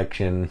 set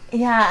collection.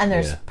 Yeah, and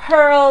there's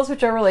pearls,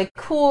 which are really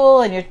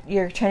cool, and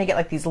you're trying to get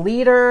like these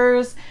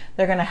leaders.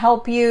 They're going to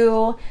help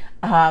you.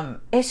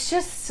 It's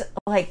just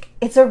like,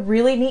 it's a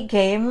really neat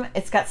game.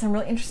 It's got some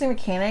really interesting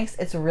mechanics.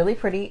 It's really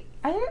pretty.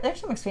 There's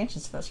some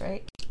expansions to this,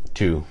 right?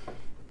 2.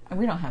 And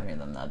we don't have any of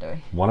them though, do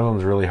we? One of them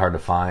is really hard to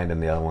find,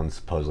 and the other one's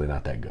supposedly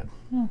not that good.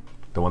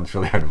 The one that's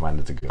really hard to find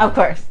is a good one. Of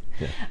course.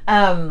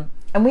 Yeah.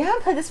 And we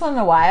haven't played this one in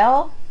a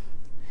while,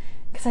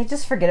 because I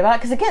just forget about it.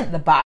 Because again, the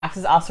box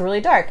is also really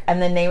dark, and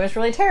the name is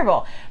really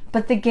terrible.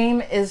 But the game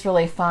is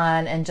really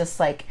fun, and just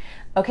like,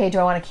 okay, do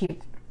I want to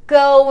keep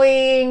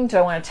going? Do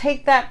I want to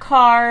take that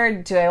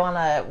card? Do I want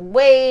to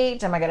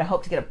wait? Am I going to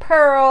hope to get a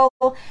pearl?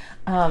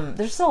 There's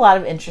just a lot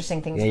of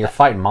interesting things. Yeah, you're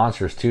fighting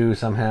monsters too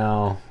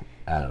somehow.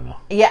 I don't know.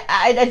 Yeah,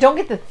 I don't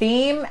get the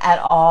theme at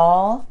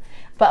all,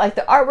 but like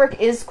the artwork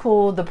is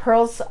cool. The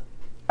pearls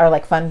are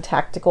like fun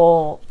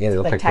tactical, they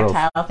look like pearls.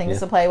 tactile things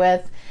to play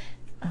with.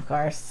 Of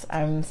course,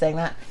 I'm saying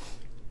that.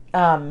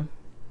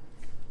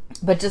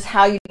 But just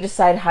how you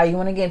decide how you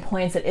want to gain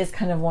points, it is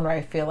kind of one where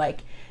I feel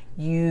like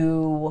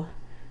you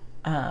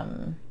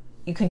can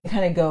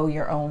kind of go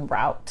your own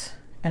route,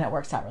 and it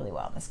works out really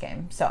well in this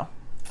game. So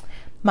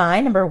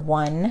my number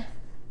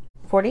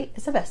 140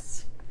 is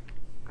Abyss.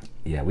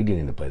 Yeah, we do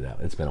need to play that.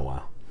 It's been a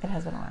while. It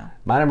has been a while.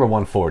 My number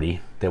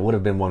 140, that would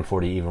have been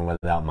 140 even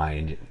without my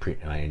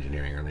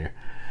engineering earlier,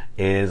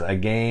 is a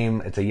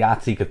game. It's a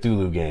Yahtzee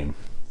Cthulhu game.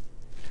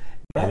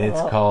 And it's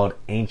called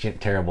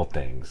Ancient Terrible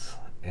Things.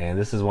 And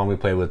this is one we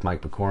played with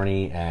Mike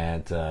Picorni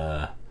at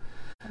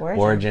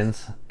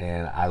Origins.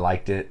 And I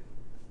liked it.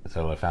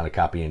 So I found a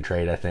copy in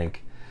trade, I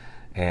think.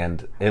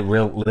 And it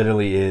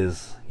literally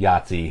is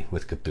Yahtzee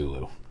with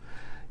Cthulhu.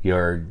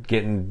 You're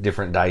getting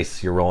different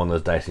dice, you're rolling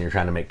those dice, and you're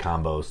trying to make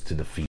combos to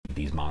defeat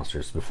these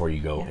monsters before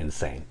you go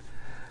insane.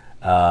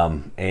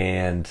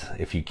 And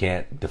if you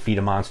can't defeat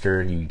a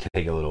monster, you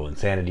take a little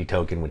insanity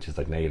token, which is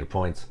like negative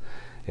points.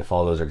 If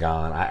all those are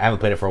gone, I haven't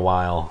played it for a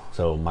while,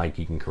 so Mike,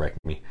 you can correct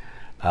me.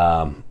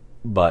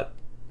 But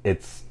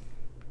if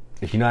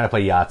you know how to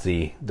play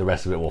Yahtzee, the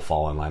rest of it will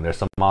fall in line. There's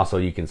some also,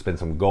 you can spend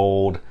some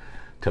gold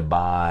to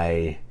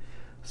buy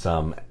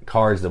some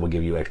cards that will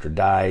give you extra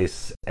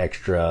dice,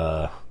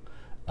 extra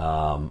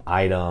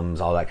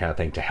items, all that kind of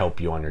thing to help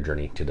you on your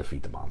journey to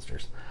defeat the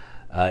monsters.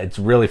 It's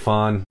really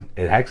fun.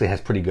 It actually has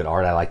pretty good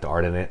art. I like the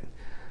art in it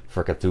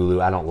for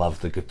Cthulhu. I don't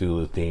love the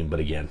Cthulhu theme, but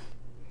again,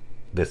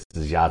 this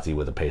is Yahtzee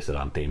with a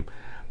paste-it-on theme,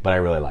 but I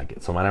really like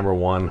it. So my number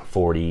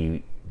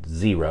 140,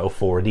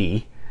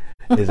 4D,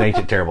 is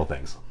Ancient Terrible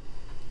Things.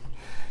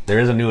 There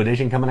is a new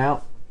edition coming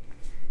out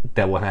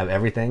that will have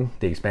everything,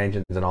 the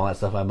expansions and all that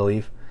stuff, I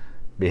believe,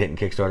 be hitting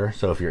Kickstarter.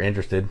 So if you're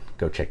interested,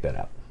 go check that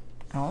out.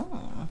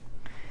 Oh.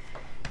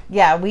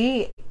 Yeah,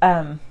 we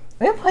haven't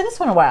played this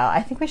one in a while.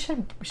 I think we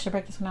should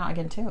break this one out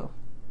again too.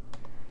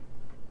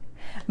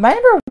 My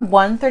number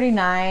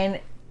 139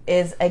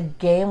 is a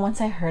game,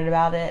 once I heard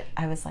about it,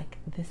 I was like,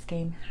 this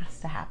game has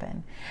to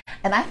happen.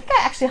 And I think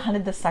I actually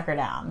hunted this sucker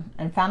down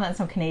and found it on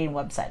some Canadian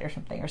website or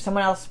something, or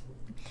someone else.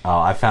 Oh,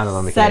 I found it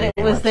on the said Canadian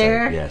it was website.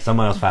 there. Yeah,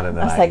 someone else found it.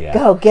 I was like,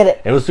 go get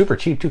it. It was super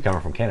cheap too,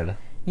 coming from Canada.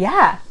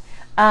 Yeah,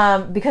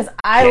 because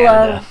I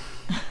love.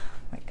 Oh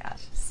my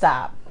gosh,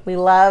 stop! We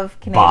love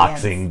Canadians.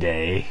 Boxing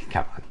Day.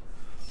 Come on.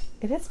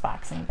 It is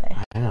Boxing Day.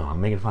 I know.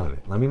 I'm making fun of it.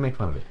 Let me make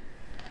fun of it.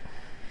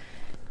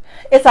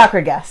 It's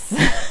Awkward Guess.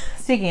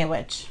 Speaking of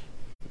which,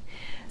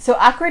 so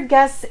Awkward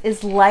Guess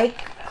is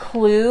like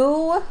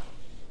Clue,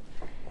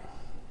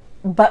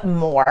 but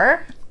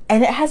more,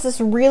 and it has this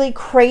really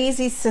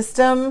crazy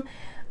system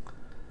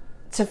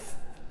to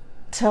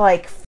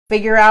like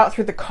figure out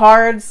through the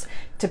cards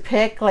to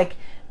pick like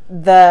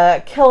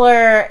the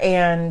killer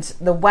and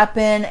the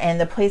weapon and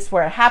the place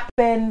where it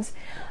happened.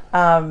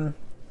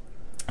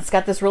 It's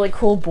got this really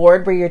cool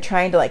board where you're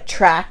trying to like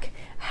track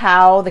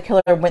how the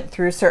killer went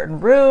through certain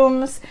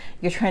rooms.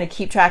 You're trying to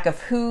keep track of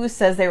who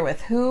says they were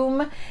with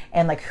whom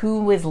and like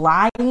who is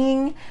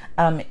lying.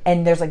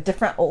 And there's like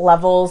different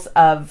levels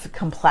of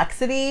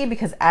complexity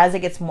because as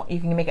it gets more,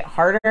 you can make it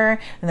harder.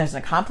 And there's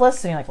an accomplice.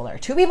 So you're like, well, there are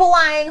two people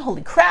lying.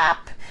 Holy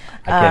crap.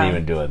 I can't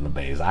even do it in the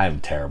base. I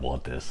am terrible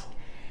at this.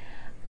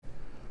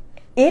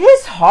 It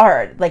is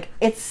hard. Like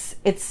it's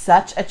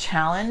such a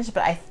challenge,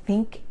 but I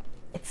think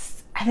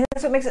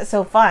that's what makes it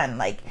so fun.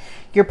 Like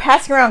you're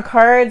passing around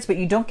cards, but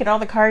you don't get all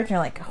the cards. And you're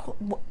like,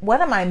 what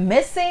am I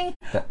missing?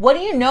 What do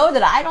you know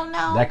that I don't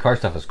know? That card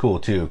stuff is cool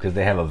too because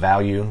they have a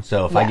value.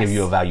 So if I give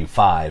you a value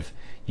 5,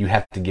 you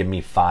have to give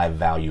me 5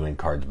 value in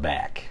cards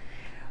back,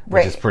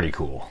 which is pretty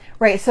cool.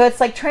 Right. So it's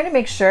like trying to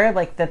make sure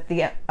like that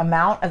the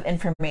amount of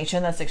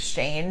information that's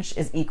exchanged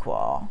is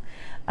equal.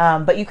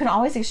 But you can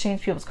always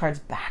exchange people's cards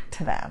back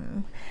to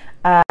them.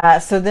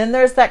 So then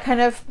there's that kind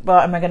of, well,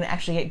 am I going to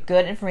actually get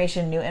good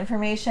information, new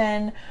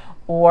information,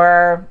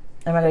 or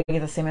am I going to get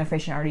the same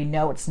information I already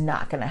know? It's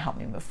not going to help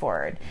me move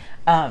forward.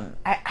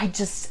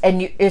 It's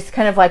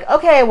kind of like,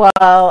 okay, well,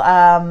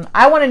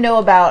 I want to know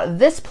about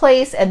this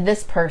place and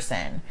this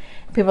person.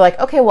 People are like,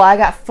 okay, well, I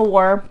got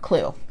 4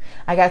 clue.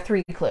 I got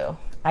 3 clue.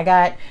 I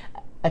got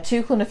a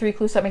 2 clue and a 3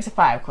 clue, so that makes a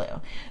 5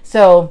 clue.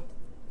 So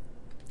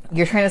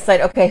you're trying to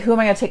decide, okay, who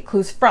am I going to take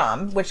clues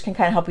from, which can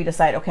kind of help you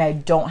decide, okay, I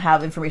don't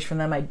have information from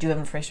them, I do have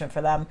information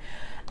for them.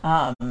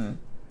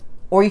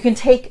 Or you can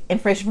take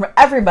information from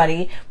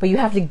everybody, but you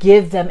have to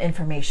give them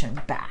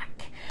information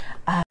back.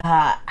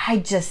 I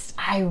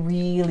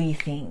really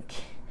think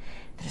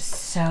that is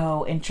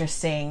so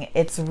interesting.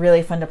 It's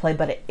really fun to play,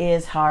 but it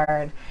is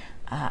hard.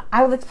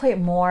 I would like to play it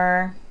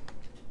more,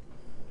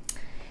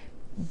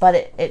 but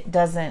it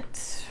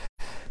doesn't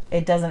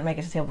make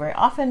it to the table very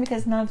often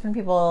because not as many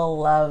people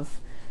love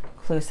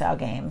Clue-style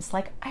games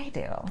like I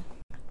do.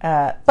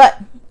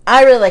 But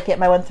I really like it.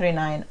 My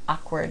 139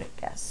 Awkward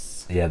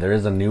Guess. Yeah, there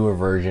is a newer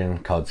version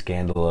called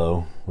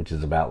Scandalo, which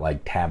is about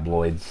like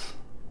tabloids.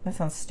 That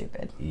sounds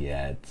stupid.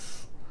 Yeah,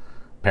 it's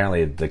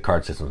apparently the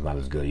card system's not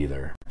as good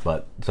either.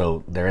 But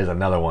so there is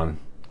another one.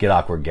 Get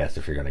Awkward Guess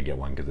if you're gonna get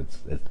one because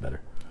it's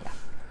better.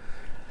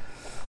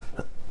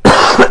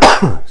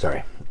 Yeah.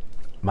 Sorry,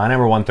 my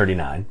number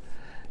 139.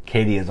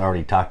 Katie has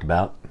already talked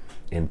about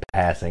in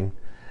passing.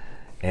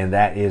 And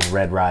that is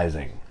Red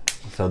Rising.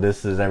 So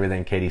this is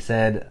everything Katie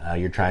said.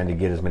 You're trying to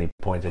get as many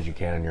points as you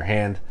can in your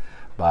hand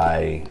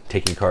by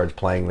taking cards,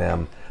 playing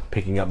them,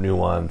 picking up new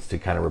ones to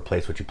kind of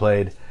replace what you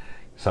played.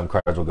 Some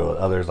cards will go with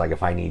others. Like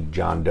if I need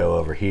John Doe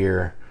over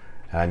here,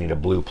 and I need a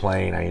blue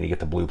plane, I need to get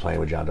the blue plane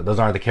with John Doe. Those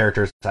aren't the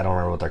characters. I don't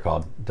remember what they're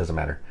called. It doesn't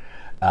matter.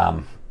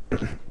 But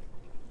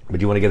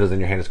you want to get those in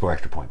your hand to score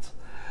extra points.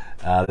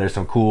 There's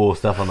some cool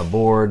stuff on the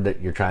board that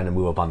you're trying to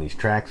move up on these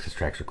tracks because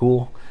tracks are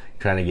cool.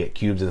 Trying to get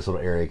cubes in this little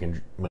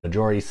area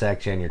majority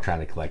section. You're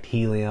trying to collect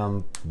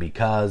helium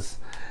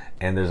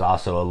and there's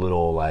also a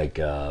little like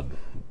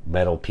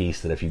metal piece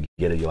that if you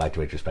get it, you'll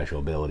activate your special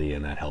ability,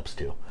 and that helps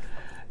too.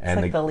 And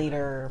it's like the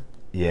leader.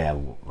 Yeah,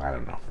 I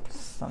don't know.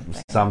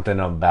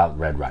 Something about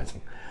Red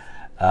Rising.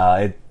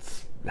 It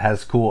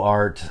has cool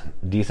art,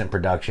 decent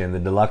production. The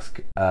deluxe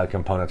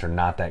components are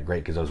not that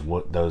great because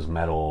those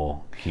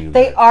metal cubes.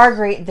 They are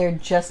great. They're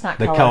just not.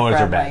 The colors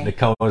are bad. The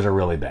colors are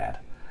really bad.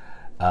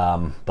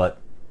 But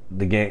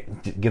the game,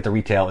 get the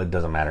retail, it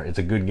doesn't matter. It's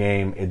a good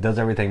game. It does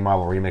everything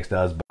Marvel Remix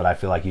does, but I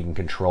feel like you can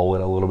control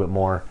it a little bit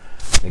more.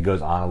 It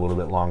goes on a little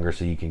bit longer,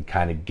 so you can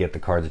kind of get the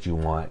cards that you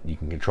want. You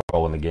can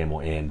control when the game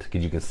will end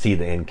because you can see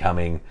the end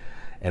coming,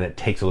 and it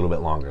takes a little bit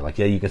longer. Like,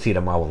 yeah, you can see it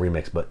in Marvel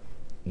Remix, but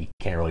you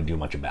can't really do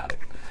much about it.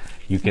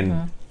 You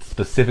can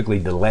specifically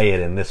delay it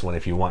in this one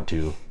if you want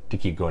to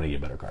keep going to get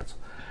better cards.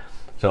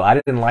 So I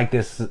didn't like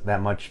this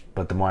that much,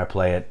 but the more I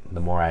play it, the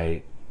more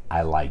I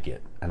like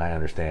it, and I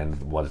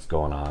understand what's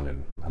going on,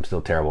 and I'm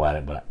still terrible at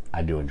it, but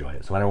I do enjoy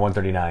it. So under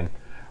 139,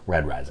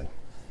 Red Rising.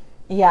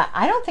 Yeah,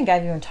 I don't think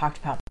I've even talked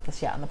about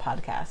this yet on the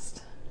podcast.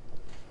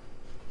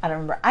 I don't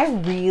remember. I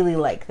really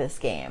like this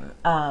game.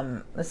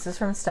 This is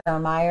from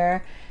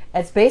Stonemaier.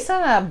 It's based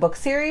on a book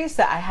series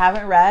that I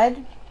haven't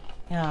read,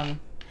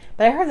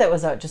 but I heard that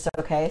was just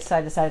okay, so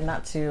I decided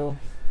not to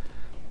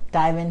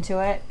dive into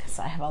it because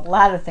I have a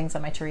lot of things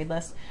on my to-read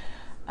list.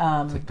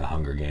 It's like the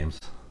Hunger Games.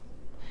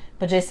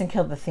 But Jason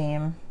killed the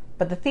theme.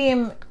 But the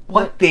theme...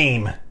 What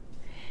theme?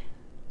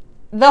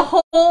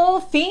 The whole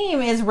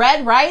theme is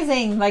Red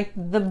Rising, like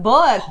the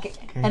book,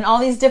 and all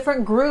these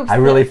different groups. I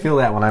really feel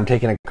that when I'm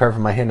taking a card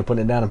from my hand and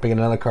putting it down and picking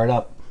another card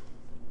up.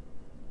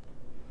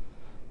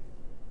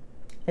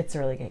 It's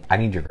really good. I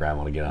need your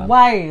grandma to get on.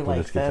 Why are you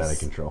like this? Gets out of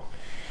control.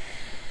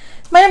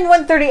 My number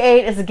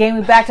 138 is a game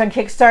we backed on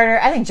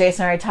Kickstarter. I think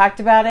Jason already talked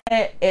about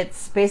it.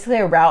 It's basically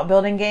a route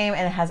building game,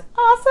 and it has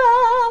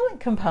awesome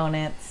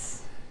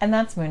components. And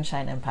that's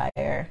Moonshine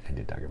Empire. I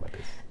did talk about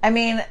this. I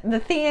mean,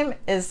 the theme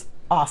is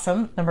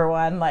awesome. Number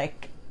one,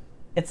 like,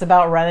 it's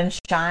about run and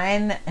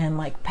shine, and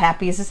like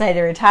Pappy's decided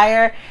to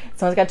retire.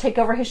 Someone's got to take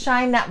over his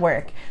shine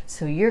network.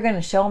 So you're going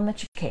to show them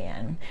that you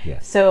can.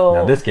 Yes. So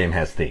now this game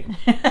has theme.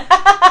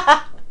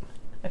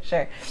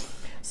 Sure.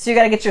 So you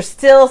got to get your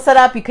still set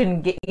up. You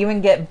can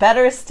even get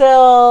better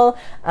still.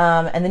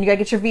 And then you got to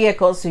get your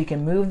vehicles so you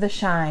can move the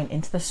shine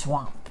into the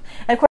swamp.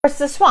 And of course,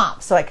 it's a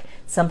swamp. So like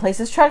some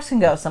places trucks can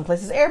go, some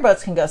places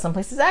airboats can go, some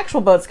places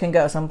actual boats can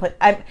go, some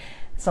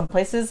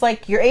places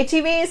like your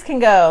ATVs can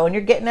go, and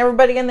you're getting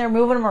everybody in there,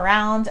 moving them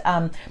around.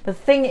 But the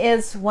thing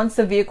is, once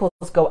the vehicles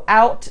go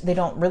out, they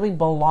don't really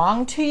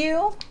belong to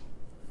you.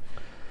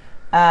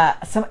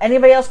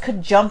 Anybody else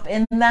could jump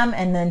in them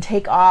and then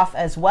take off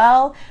as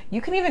well.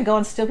 You can even go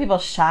and steal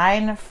people's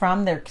shine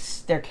from their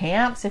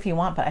camps if you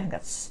want, but I think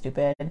that's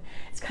stupid.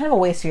 It's kind of a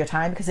waste of your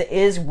time because it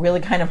is really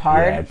kind of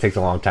hard. Yeah, it takes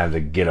a long time to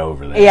get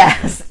over that.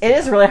 Yes, it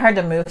is really hard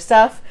to move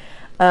stuff.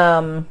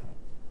 I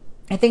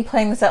think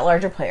playing this at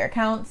larger player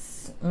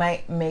counts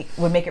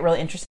would make it really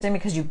interesting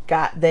because you've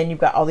got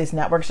all these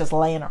networks just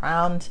laying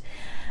around.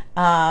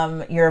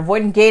 You're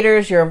avoiding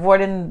gators, you're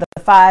avoiding the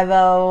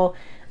 5-0.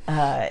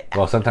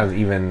 Well, sometimes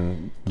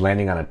even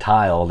landing on a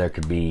tile, there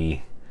could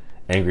be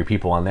angry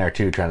people on there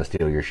too trying to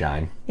steal your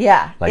shine.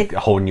 Yeah. Like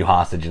holding you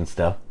hostage and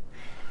stuff.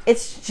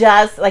 It's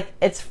just like,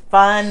 it's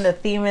fun. The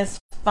theme is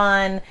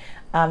fun.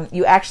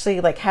 You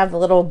actually like have the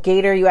little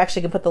gator. You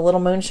actually can put the little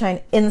moonshine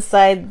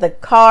inside the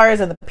cars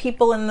and the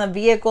people in the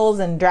vehicles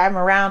and drive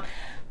them around.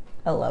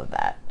 I love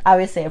that.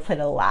 Obviously, I played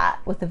a lot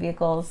with the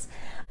vehicles.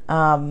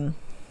 It's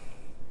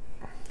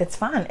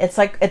fun.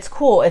 It's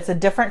cool. It's a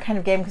different kind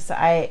of game because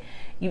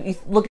you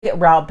look at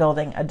route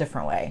building a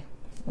different way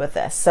with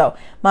this. So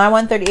my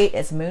 138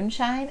 is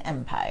Moonshine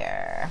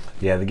Empire.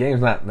 Yeah, the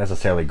game's not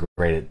necessarily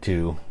great at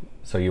 2,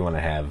 so you want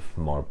to have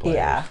more players.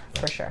 Yeah,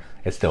 for sure.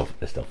 It's still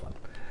fun.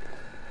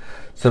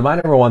 So my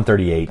number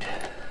 138,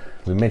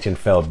 we mentioned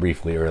Feld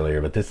briefly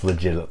earlier, but this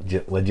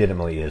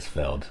legitimately is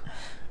Feld.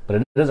 But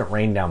it doesn't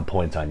rain down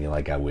points on you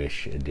like I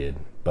wish it did.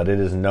 But it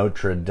is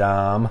Notre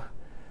Dame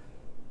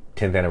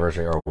 10th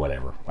anniversary or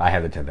whatever. I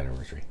have the 10th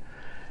anniversary.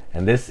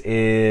 And this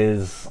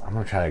is, I'm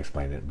going to try to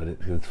explain it, but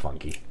it's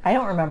funky. I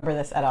don't remember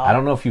this at all. I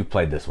don't know if you've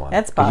played this one.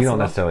 That's possible. You don't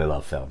necessarily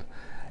love Feld.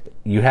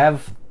 You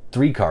have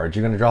 3 cards.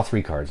 You're going to draw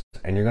 3 cards,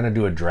 and you're going to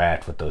do a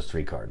draft with those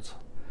 3 cards.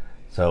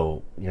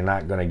 So you're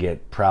not going to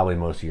get probably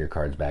most of your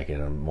cards back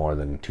in a more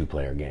than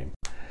 2-player game.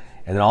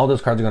 And then all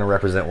those cards are going to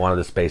represent one of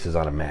the spaces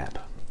on a map.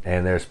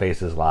 And there's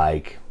spaces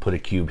like put a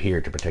cube here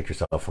to protect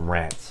yourself from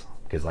rats,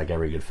 because like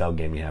every good Feld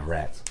game, you have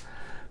rats.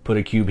 Put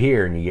a cube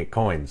here, and you get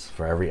coins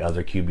for every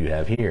other cube you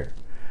have here.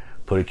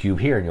 Put a cube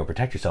here and you'll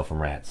protect yourself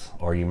from rats,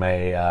 or you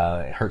may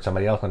hurt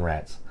somebody else on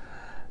rats.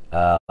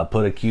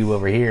 Put a cube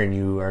over here and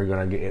you are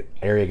going to get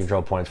area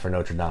control points for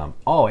Notre Dame.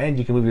 Oh, and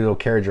you can move your little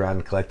carriage around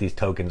and collect these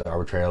tokens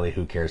arbitrarily.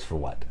 Who cares for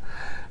what?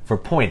 For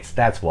points,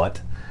 that's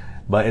what.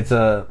 But it's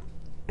a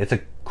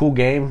cool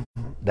game.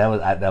 That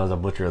was a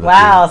butcher of the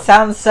Wow, theme.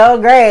 sounds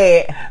so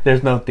great.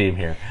 There's no theme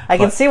here. I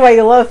can see why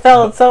you love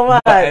Feld so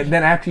much. But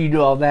then after you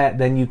do all that,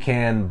 then you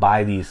can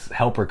buy these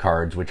helper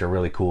cards, which are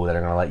really cool, that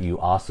are going to let you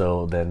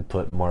also then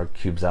put more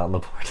cubes out on the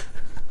board.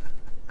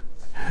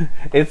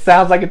 It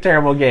sounds like a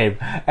terrible game,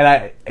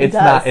 and it's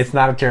not. It's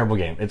not a terrible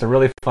game. It's a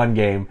really fun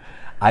game.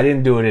 I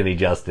didn't do it any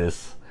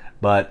justice,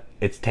 but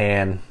it's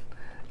tan.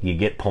 You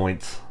get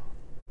points.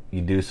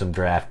 You do some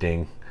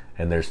drafting,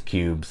 and there's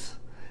cubes,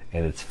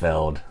 and it's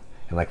Feld.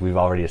 And like we've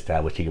already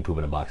established, you can poop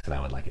in a box, and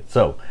I would like it.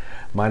 So,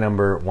 my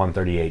number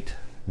 138,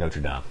 Notre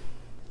Dame.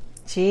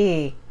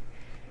 Gee,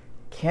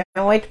 can't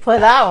wait to play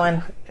that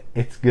one.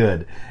 It's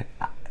good.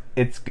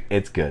 It's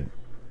good.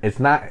 It's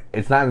not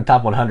in the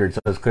top 100, so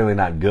it's clearly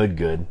not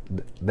good.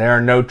 There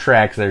are no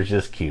tracks. There's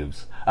just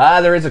cubes.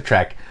 There is a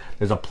track.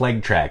 There's a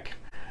plague track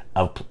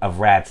of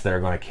rats that are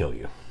going to kill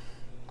you.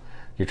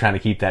 You're trying to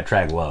keep that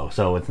track low,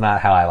 so it's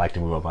not how I like to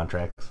move up on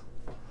tracks.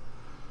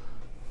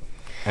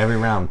 Every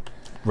round,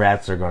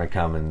 rats are going to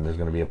come, and there's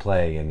going to be a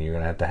plague, and you're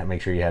going to have to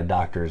make sure you have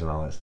doctors and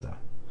all that stuff.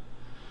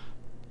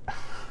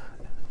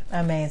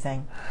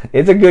 Amazing.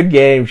 It's a good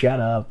game. Shut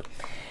up.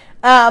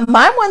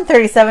 My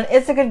 137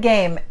 is a good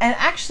game, and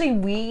actually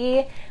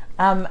we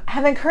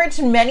have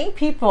encouraged many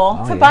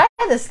people to buy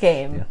this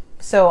game. Yeah.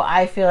 So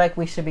I feel like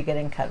we should be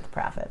getting cut of the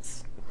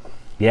profits.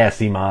 Yeah,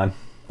 Simon.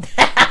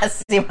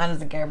 Simon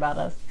doesn't care about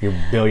us. Your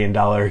 $1 billion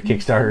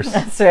Kickstarters.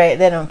 That's right.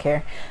 They don't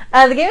care.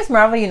 The game is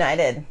Marvel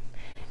United.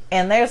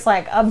 And there's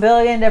like a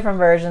billion different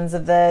versions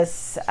of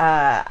this.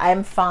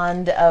 I'm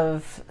fond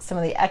of some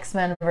of the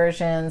X-Men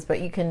versions, but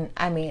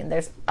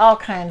there's all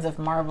kinds of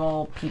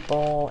Marvel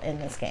people in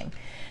this game.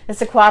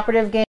 It's a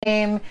cooperative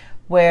game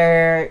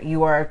where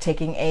you are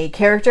taking a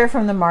character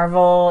from the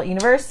Marvel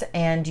universe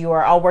and you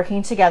are all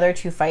working together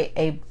to fight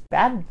a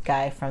bad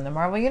guy from the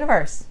Marvel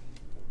universe.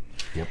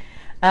 Yep.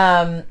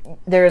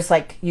 There's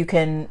like, you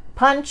can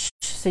punch,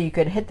 so you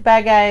could hit the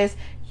bad guys.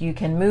 You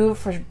can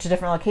move to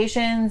different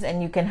locations,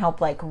 and you can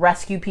help like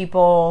rescue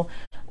people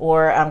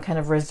or kind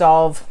of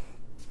resolve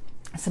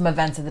some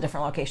events at the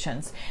different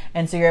locations.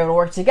 And so you're able to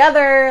work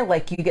together.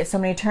 Like, you get so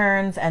many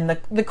turns, and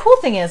the cool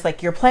thing is,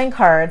 like, you're playing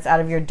cards out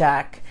of your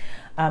deck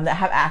that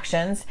have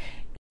actions.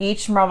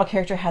 Each Marvel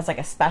character has like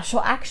a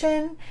special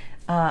action,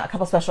 a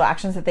couple special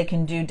actions that they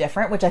can do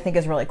different, which I think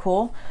is really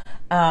cool.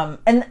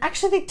 And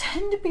actually, they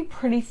tend to be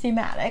pretty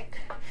thematic.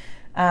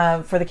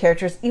 For the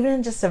characters, even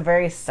in just a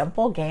very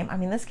simple game. I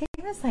mean, this game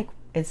is like,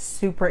 it's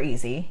super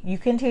easy. You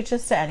can teach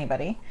this to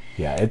anybody.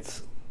 Yeah,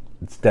 it's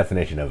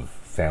definition of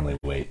family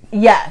weight.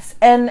 Yes,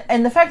 and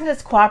the fact that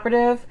it's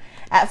cooperative,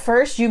 at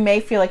first you may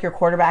feel like you're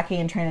quarterbacking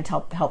and trying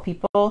to help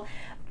people,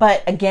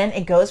 but again,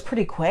 it goes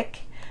pretty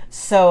quick.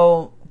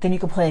 So then you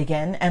can play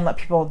again and let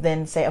people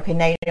then say, okay,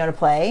 now you know how to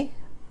play.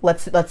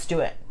 Let's do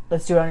it.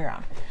 Let's do it on your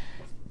own.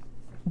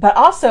 But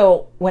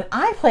also, when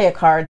I play a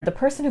card, the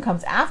person who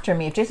comes after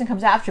me, if Jason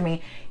comes after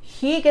me,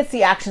 he gets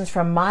the actions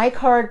from my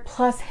card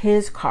plus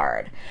his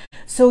card.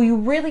 So you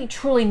really,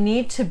 truly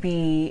need to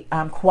be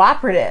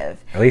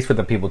cooperative. At least with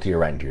the people to your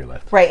right and to your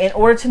left. Right, in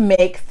order to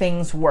make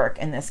things work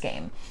in this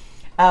game.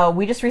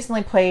 We just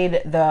recently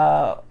played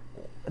the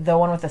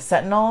one with the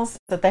Sentinels,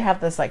 that they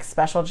have this like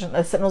special,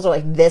 the Sentinels are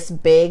like this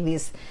big,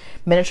 these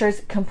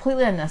miniatures,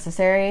 completely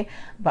unnecessary,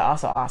 but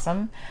also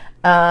awesome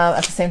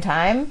at the same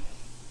time.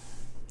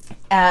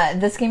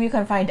 This game you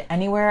can find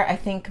anywhere. I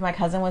think my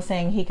cousin was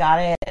saying he got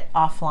it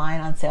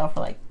offline on sale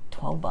for like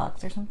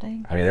 $12 or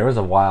something. I mean, there was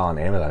a while on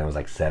Amazon it was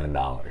like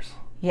 $7.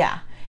 Yeah,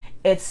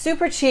 it's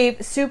super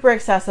cheap, super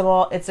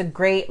accessible. It's a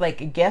great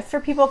like gift for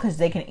people because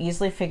they can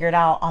easily figure it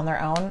out on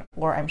their own.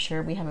 Or I'm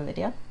sure we have a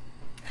video.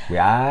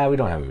 Yeah, we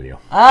don't have a video.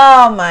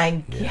 Oh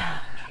my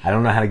god! I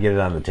don't know how to get it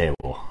on the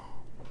table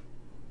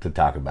to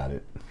talk about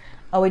it.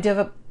 Oh,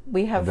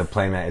 we have the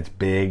playmat. It's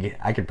big.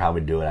 I could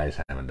probably do it. I just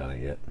haven't done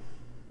it yet.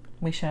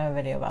 We should have a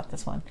video about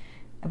this one.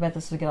 I bet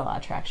this would get a lot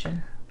of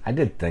traction. I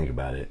did think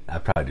about it.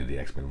 I'd probably do the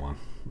X-Men one.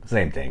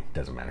 Same thing.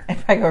 Doesn't matter.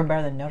 It'd probably go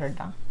better than Notre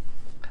Dame.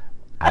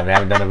 I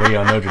haven't done a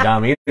video on Notre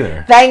Dame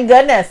either. Thank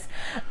goodness.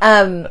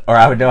 Or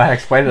I would know how to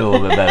explain it a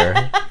little bit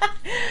better.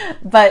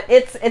 But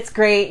it's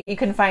great. You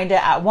can find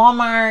it at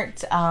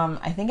Walmart.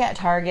 I think at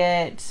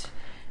Target.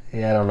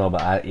 Yeah, I don't know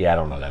I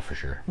don't know that for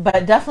sure.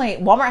 But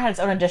definitely, Walmart had its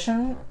own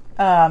edition.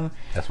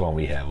 That's one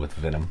we have with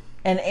Venom.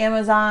 And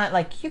Amazon,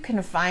 like, you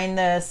can find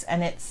this,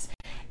 and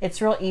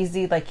it's real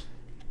easy. Like,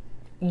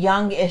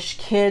 young-ish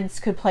kids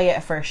could play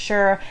it for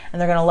sure,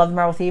 and they're gonna love the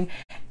Marvel theme.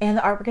 And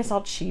the artwork is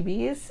all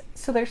chibis,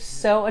 so they're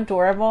so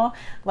adorable.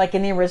 Like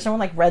in the original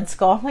one, like Red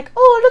Skull, I'm like,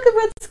 oh, look at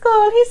Red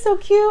Skull, he's so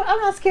cute. I'm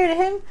not scared of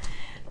him.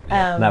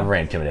 Yeah, not very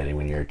intimidating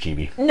when you're a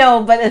chibi.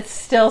 No, but it's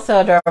still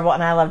so adorable,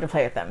 and I love to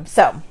play with them.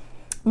 So,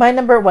 my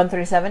number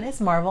 137 is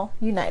Marvel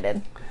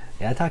United.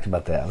 Yeah, I talked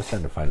about that. I was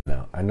trying to find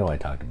out. I know I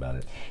talked about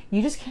it.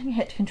 You just can't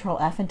hit Control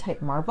F and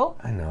type Marvel?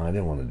 I know. I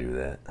didn't want to do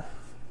that.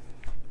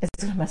 Is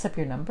it going to mess up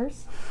your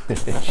numbers?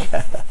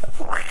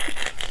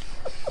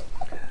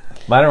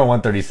 My number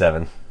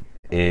 137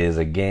 is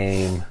a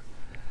game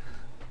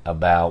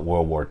about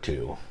World War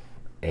II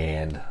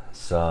and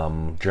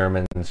some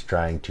Germans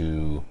trying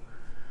to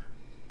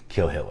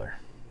kill Hitler.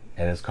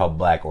 And it's called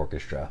Black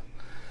Orchestra.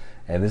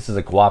 And this is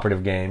a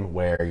cooperative game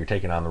where you're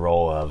taking on the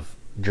role of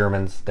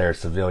Germans. There's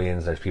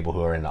civilians. There's people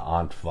who are in the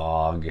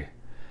Antfog,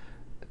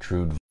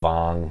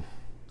 Trudvang.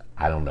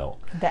 I don't know.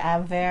 The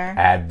Abwehr.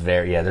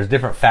 Abwehr, yeah. There's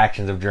different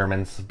factions of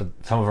Germans, but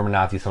some of them are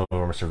Nazis, some of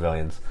them are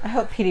civilians. I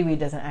hope PDB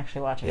doesn't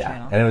actually watch our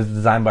channel. And it was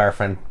designed by our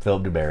friend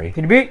Philip DuBarry.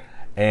 PDB.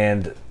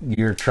 And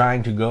you're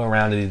trying to go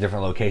around to these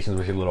different locations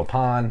with your little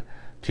pawn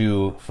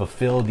to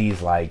fulfill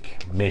these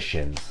like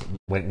missions.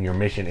 When your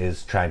mission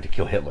is trying to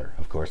kill Hitler,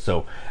 of course.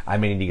 So I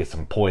may need to get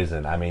some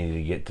poison. I may need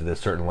to get to this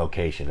certain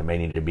location. It may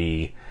need to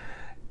be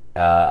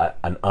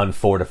an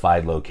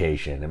unfortified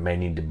location. It may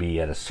need to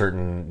be at a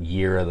certain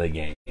year of the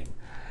game.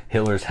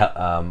 Hitler's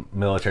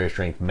military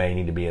strength may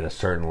need to be at a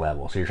certain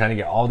level. So you're trying to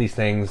get all these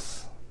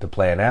things to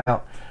plan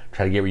out,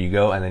 try to get where you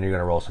go, and then you're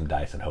going to roll some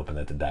dice and hoping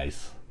that the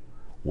dice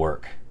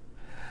work.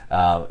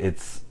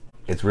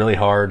 It's really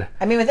hard.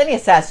 I mean, with any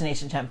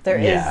assassination attempt, there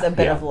is a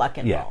bit of luck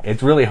involved. Yeah,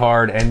 it's really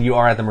hard, and you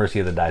are at the mercy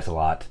of the dice a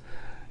lot.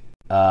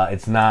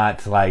 It's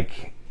not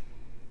like...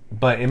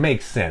 But it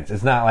makes sense.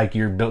 It's not like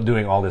you're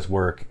doing all this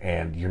work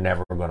and you're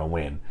never going to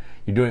win.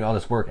 You're doing all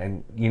this work,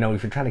 and, you know,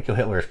 if you're trying to kill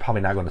Hitler, it's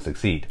probably not going to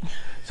succeed.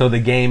 So the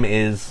game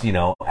is, you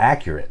know,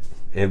 accurate.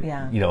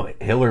 You know,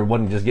 Hitler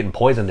wasn't just getting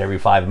poisoned every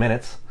 5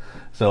 minutes.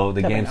 So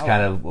the game's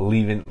kind of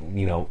leaving,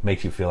 you know,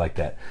 makes you feel like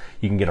that.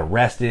 You can get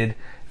arrested.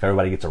 If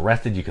everybody gets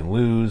arrested, you can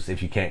lose.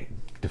 If you can't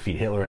defeat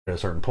Hitler at a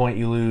certain point,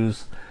 you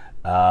lose.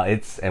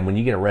 And when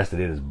you get arrested,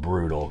 it is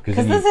brutal.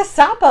 Because this is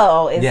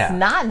Sapo. It's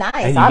not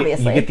nice, and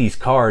obviously. You get these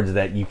cards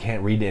that you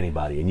can't read to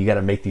anybody, and you got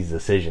to make these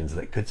decisions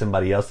that could send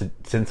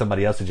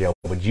somebody else to jail,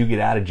 but you get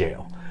out of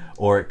jail.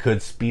 Or it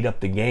could speed up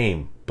the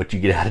game, but you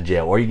get out of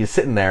jail. Or you get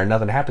sitting there and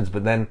nothing happens,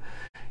 but then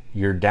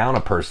you're down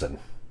a person.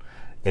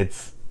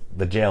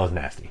 The jail is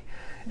nasty.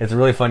 It's a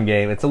really fun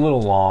game. It's a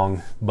little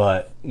long,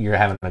 but you're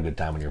having a good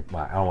time I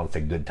don't want to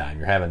say good time.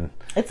 You're having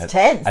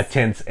tense. A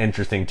tense,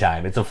 interesting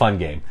time. It's a fun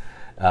game.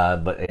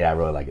 But yeah, I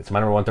really like it. So my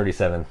number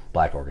 137,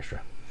 Black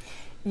Orchestra.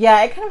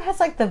 Yeah, it kind of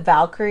has like the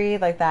Valkyrie,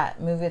 like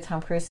that movie with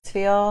Tom Cruise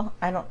feel.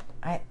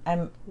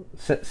 I'm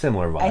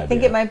similar vibe. I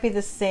think it might be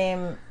the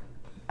same.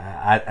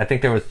 I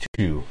think there was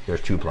two.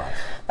 There's two plots.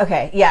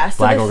 Okay, yeah. So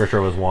Black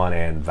Orchestra was one,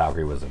 and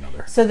Valkyrie was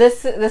another. So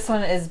this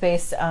one is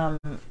based. A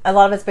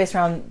lot of it's based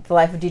around the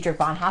life of Dietrich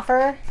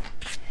Bonhoeffer,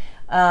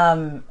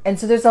 and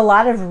so there's a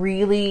lot of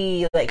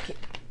really like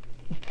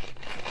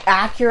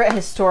accurate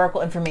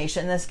historical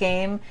information in this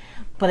game.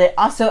 But it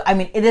also, I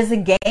mean, it is a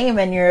game,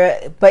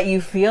 but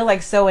you feel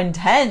like so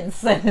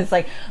intense, and it's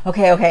like,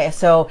 okay.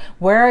 So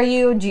where are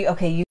you?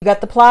 You got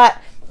the plot.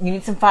 You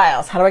need some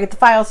files. How do I get the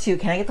files to you?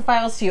 Can I get the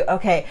files to you?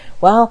 Okay.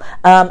 Well,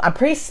 I'm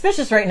pretty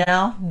suspicious right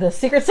now. The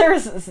Secret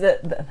Service,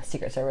 the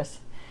Secret Service.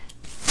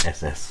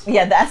 SS.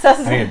 Yeah, the SS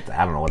is...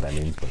 I don't know what that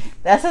means, but...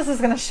 The SS is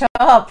going to show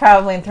up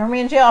probably and throw me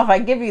in jail if I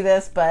give you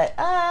this, but...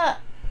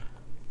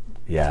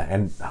 Yeah,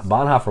 and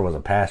Bonhoeffer was a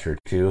pastor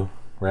too,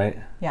 right?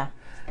 Yeah.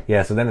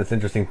 Yeah, so then it's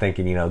interesting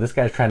thinking, this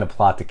guy's trying to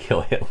plot to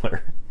kill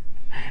Hitler.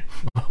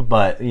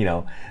 But,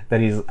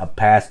 then he's a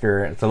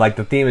pastor. So, like,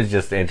 the theme is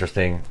just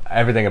interesting.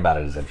 Everything about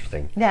it is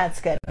interesting. Yeah,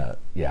 it's good.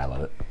 Yeah, I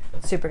love it.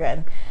 Super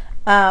good.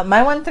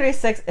 My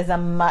 136 is a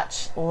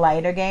much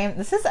lighter game.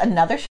 This is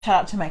another shout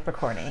out to Mike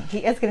Picorni. He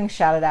is getting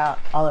shouted out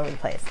all over the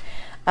place.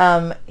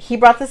 He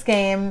brought this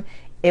game.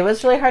 It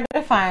was really hard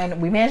to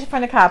find. We managed to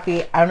find a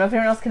copy. I don't know if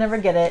anyone else can ever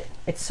get it.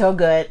 It's so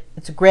good.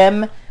 It's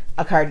Grimm,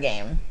 a card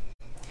game.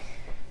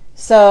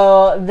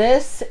 So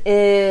this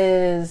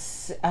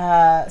is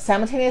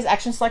simultaneous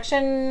action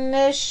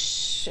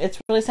selection-ish. It's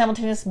really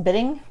simultaneous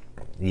bidding.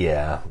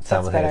 Yeah,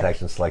 simultaneous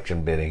action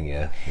selection bidding,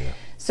 yeah.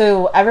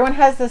 So everyone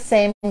has the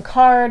same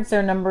cards.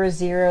 They're numbers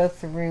 0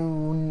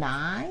 through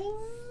 9?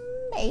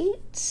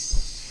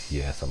 8?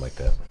 Yeah, something like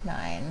that.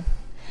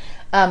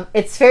 9.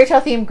 It's fairy tale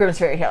themed, Grimm's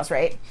Fairy Tales,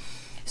 right?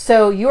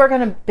 So you are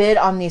going to bid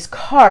on these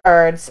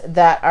cards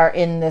that are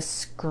in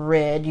this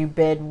grid. You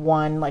bid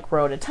one like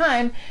row at a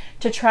time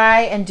to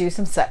try and do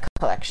some set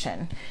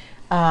collection.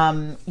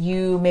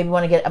 You maybe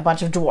want to get a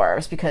bunch of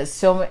dwarves because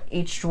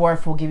each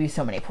dwarf will give you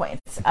so many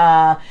points.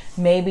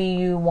 Maybe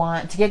you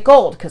want to get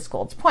gold because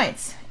gold's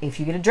points. If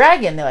you get a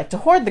dragon, they like to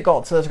hoard the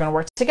gold, so those are going to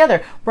work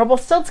together.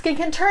 Rumpelstiltskin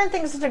can turn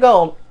things into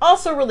gold.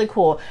 Also really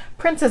cool.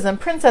 Princes and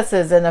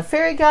princesses and a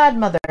fairy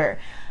godmother.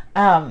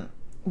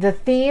 The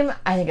theme,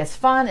 I think, is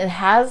fun. It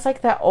has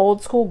like that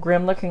old school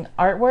grim looking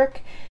artwork.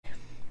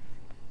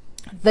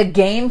 The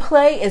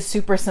gameplay is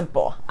super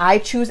simple. I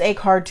choose a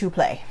card to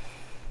play.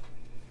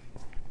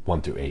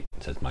 1 through 8,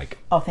 says Mike.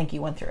 Oh, thank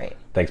you. 1 through 8.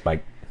 Thanks,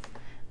 Mike.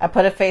 I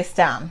put it face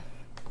down.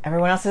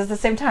 Everyone else is at the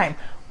same time.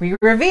 We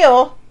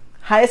reveal,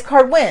 highest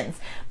card wins.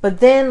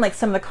 But then, like,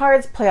 some of the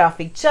cards play off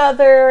each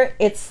other.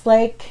 It's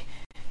like,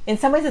 in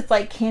some ways, it's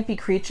like Campy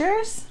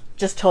Creatures,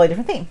 just totally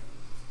different theme.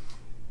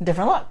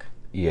 Different look.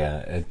 Yeah,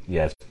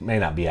 it may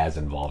not be as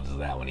involved as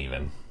that one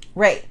even.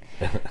 Right.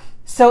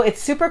 So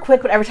it's super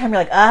quick, but every time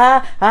you're like,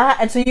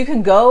 and so you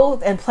can go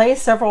and play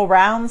several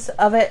rounds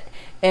of it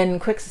in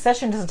quick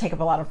succession. It doesn't take up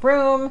a lot of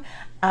room.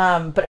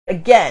 But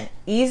again,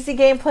 easy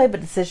gameplay, but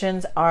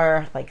decisions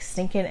are like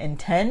stinking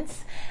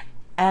intense.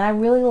 And I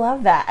really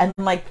love that. And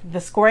like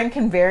the scoring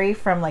can vary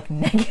from like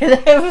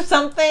negative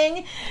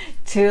something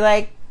to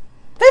like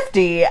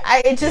 50.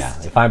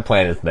 If I'm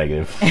playing, it's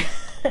negative.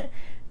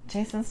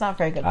 Jason's not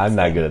very good. I'm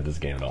not good at this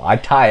game at all. I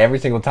tie every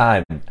single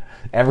time.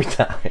 Every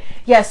time.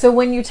 Yeah, so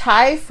when you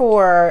tie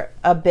for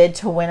a bid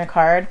to win a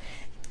card,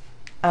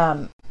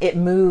 it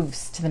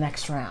moves to the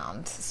next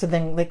round. So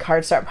then the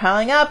cards start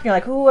piling up. And you're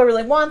like, ooh, I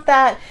really want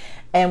that.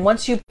 And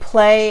once you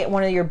play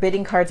one of your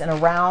bidding cards in a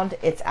round,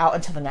 it's out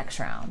until the next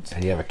round.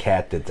 And you have a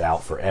cat that's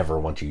out forever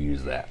once you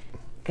use that.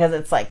 Because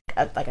it's like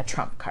a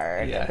trump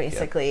card. Yeah,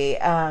 basically,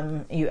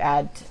 you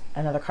add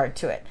another card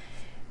to it.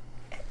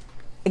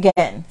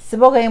 Again,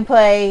 simple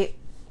gameplay,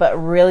 but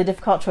really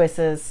difficult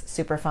choices.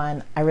 Super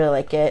fun. I really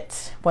like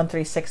it.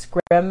 136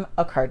 Grimm,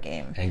 a card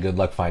game. And good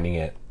luck finding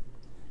it.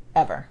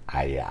 Ever.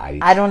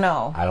 I don't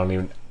know.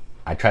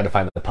 I tried to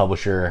find the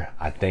publisher.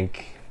 I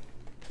think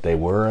they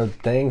were a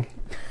thing.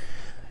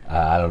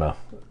 I don't know.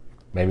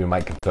 Maybe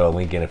Mike can throw a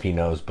link in if he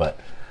knows, but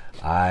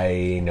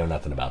I know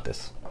nothing about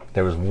this.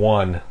 There was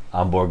one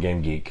on Board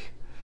Game Geek.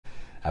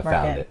 I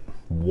found it.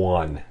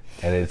 One.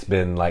 And it's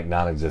been like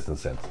non-existent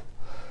since.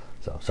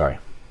 So, sorry.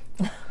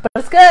 But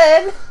it's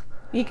good.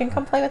 You can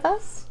come play with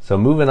us. So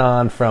moving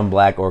on from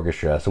Black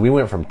Orchestra. So we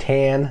went from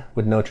tan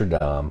with Notre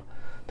Dame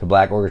to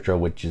Black Orchestra,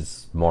 which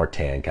is more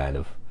tan kind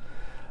of.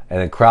 And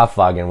then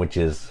Kraftwagen, which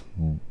is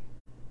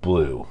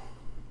blue.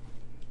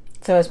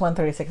 So his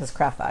 136 is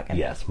Kraftwagen.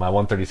 Yes, my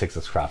 136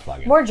 is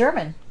Kraftwagen. More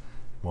German.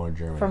 More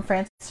German. From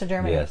France to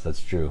Germany. Yes,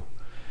 that's true.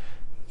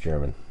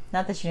 German.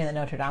 Not that you knew that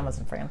Notre Dame was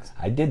in France.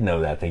 I did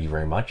know that. Thank you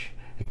very much.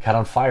 It caught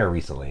on fire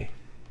recently.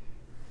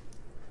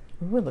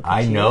 Ooh, look at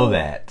I you. know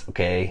that.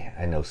 Okay,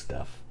 I know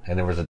stuff. And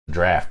there was a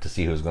draft to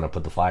see who was going to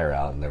put the fire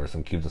out, and there were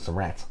some cubes and some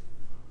rats.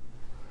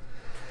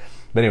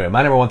 But anyway,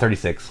 my number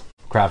 136,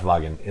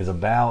 Kraftwagen, is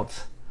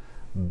about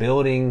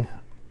building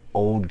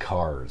old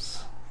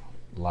cars,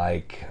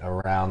 like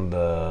around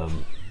the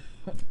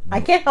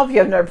I can't help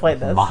you. I've never played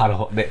this.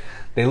 model.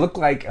 They look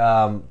like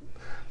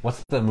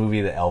what's the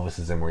movie that Elvis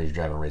is in where he's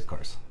driving race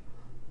cars?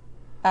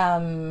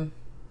 There's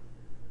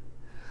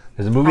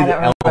a movie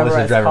that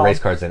Elvis is driving race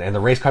cars in, and the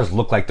race cars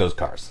look like those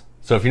cars.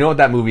 So if you know what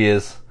that movie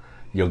is,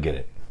 you'll get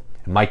it.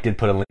 And Mike did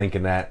put a link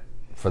in that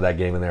for that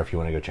game in there if you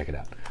want to go check it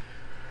out.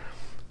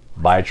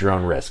 Buy at your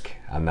own risk.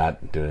 I'm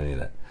not doing any of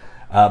that.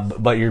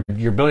 But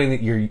you're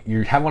building,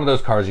 you have one of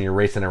those cars and you're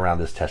racing around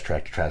this test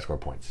track to try to score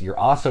points. You're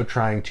also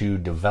trying to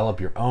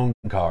develop your own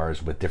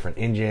cars with different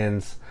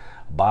engines,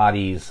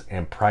 bodies,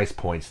 and price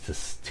points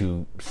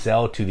to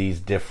sell to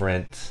these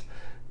different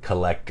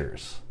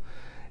collectors.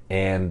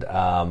 And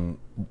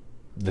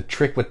the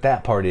trick with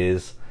that part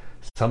is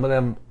some of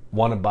them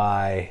want to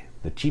buy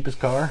the cheapest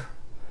car,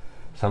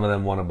 some of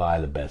them want to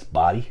buy the best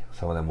body,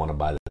 some of them want to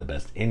buy the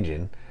best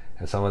engine,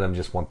 and some of them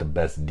just want the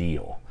best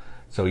deal.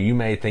 So you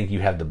may think you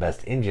have the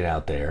best engine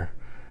out there,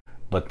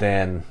 but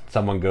then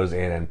someone goes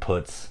in and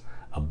puts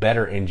a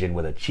better engine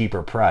with a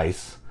cheaper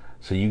price,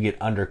 so you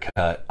get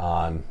undercut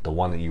on the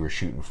one that you were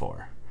shooting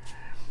for.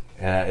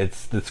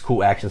 It's this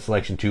cool action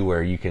selection too,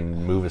 where you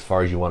can move as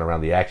far as you want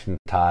around the action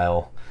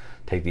tile,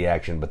 take the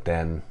action, but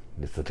then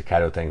it's the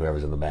Tokaido thing.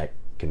 Whoever's in the back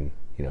can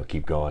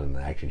keep going in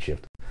the action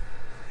shift.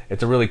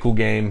 It's a really cool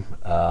game.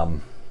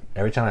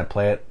 Every time I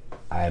play it,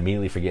 I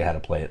immediately forget how to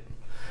play it,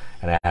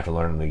 and I have to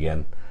learn it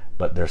again.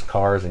 But there's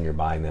cars, and you're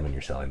buying them and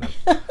you're selling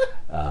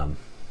them.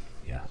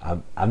 Yeah,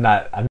 I'm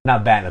not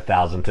batting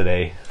 1,000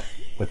 today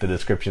with the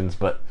descriptions,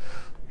 but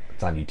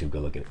it's on YouTube. Go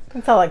look at it.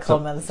 It's all like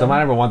cold medicine. So my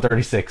number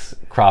 136,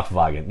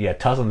 Kraftwagen. Yeah,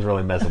 Tussin's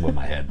really messing with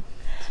my head.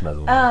 It's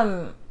messing with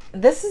me.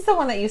 This is the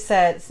one that you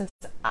said, since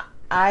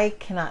I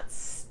cannot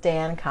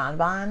stand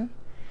Kanban,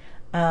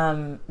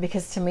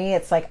 because to me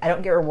it's like I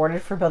don't get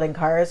rewarded for building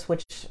cars,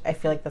 which I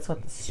feel like that's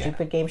what the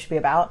stupid game should be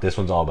about. This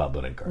one's all about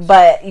building cars.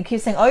 But you keep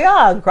saying, oh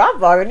yeah,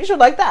 Kraftwagen, you should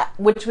like that,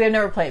 which we have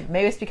never played.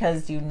 Maybe it's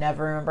because you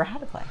never remember how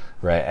to play.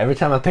 Right. Every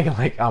time I'm thinking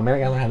like, oh, maybe I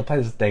gotta learn how to play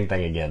this thing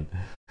again.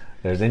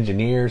 There's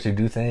engineers who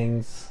do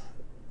things.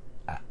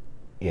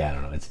 Yeah, I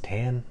don't know. It's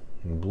tan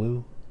and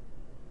blue.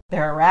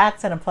 There are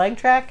rats and a plague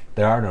track?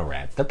 There are no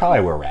rats. There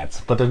probably were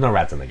rats, but there's no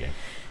rats in the game.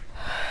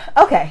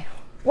 Okay.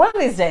 One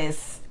of these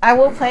days, I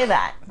will play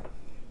that.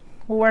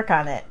 We'll work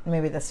on it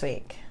maybe this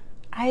week.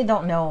 I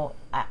don't know.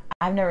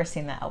 I've never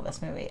seen that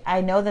Elvis movie.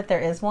 I know that there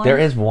is one. There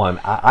is one.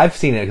 I've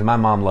seen it because my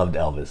mom loved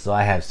Elvis, so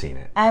I have seen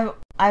it. I've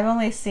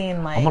only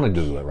seen like... I'm going to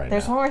Google it right now.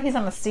 There's one where he's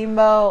on a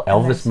steamboat.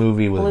 Elvis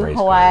movie with Blue race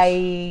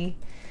Hawaii.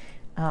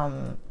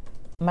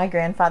 My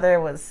grandfather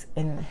was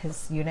in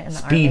his unit in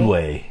the Army.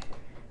 Speedway.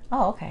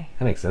 Oh, okay.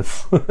 That makes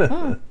sense.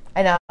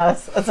 I know.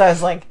 That's why I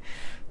was like,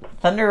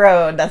 Thunder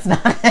Road, that's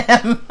not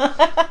him.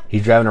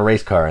 He's driving a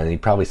race car and he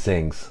probably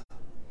sings.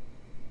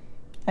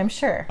 I'm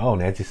sure. Oh,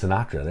 Nancy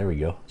Sinatra. There we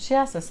go. She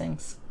also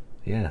sings.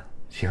 Yeah.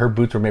 Her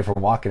boots were made for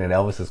walking and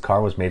Elvis's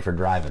car was made for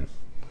driving.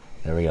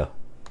 There we go.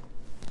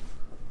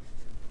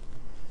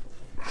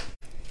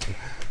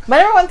 My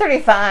number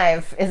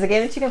 135 is a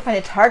game that you can find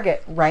at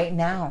Target right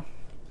now,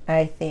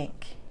 I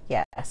think.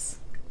 Yes.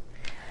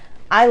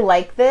 I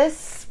like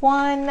this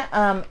one.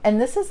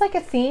 And this is like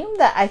a theme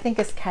that I think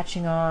is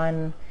catching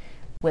on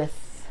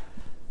with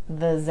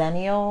the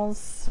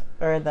Zennials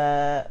or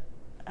the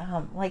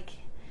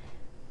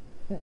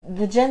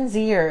Gen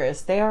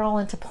Zers. They are all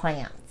into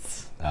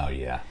plants. Oh,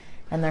 yeah.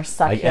 And they're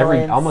succulents.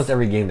 Like almost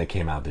every game that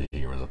came out this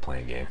year was a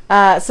plant game.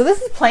 So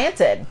this is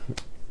Planted.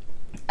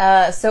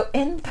 So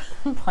in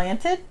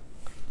Planted,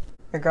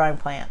 you're growing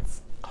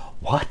plants.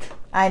 What?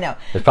 I know.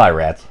 There's probably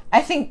rats.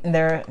 I think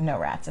there are no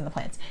rats in the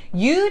plants.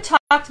 You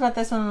talked about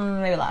this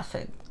one maybe last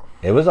week.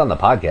 It was on the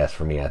podcast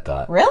for me, I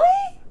thought.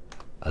 Really?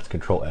 Let's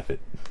control F it.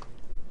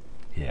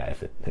 Yeah,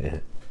 F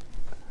it.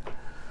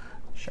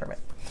 Sure,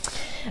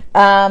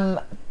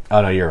 but...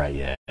 Oh, no, you're right.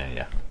 Yeah.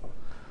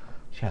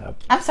 Shut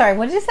up. I'm sorry,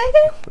 what did you say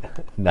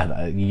again?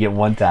 No, you get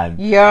one time.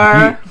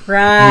 You're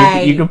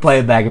right. You can play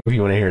it back if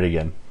you want to hear it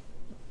again.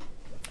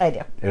 I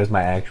do. It was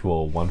my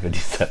actual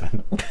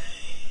 157.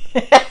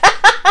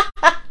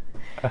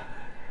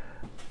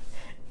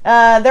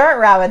 There aren't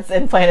rabbits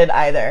in Planted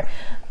either.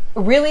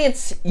 Really,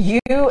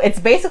 it's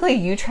basically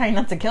you trying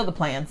not to kill the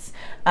plants.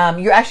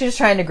 You're actually just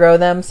trying to grow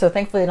them, so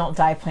thankfully they don't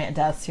die plant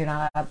deaths. You're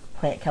not a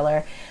plant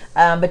killer.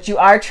 But you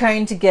are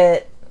trying to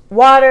get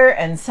water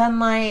and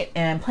sunlight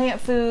and plant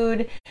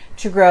food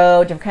to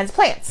grow different kinds of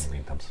plants.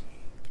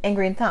 And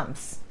green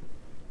thumbs.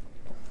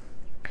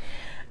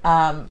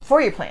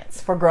 For your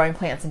plants, for growing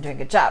plants and doing a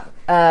good job.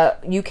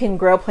 You can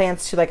grow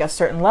plants to like a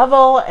certain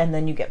level, and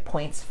then you get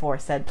points for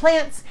said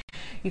plants.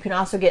 You can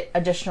also get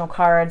additional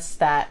cards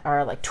that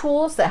are like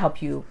tools that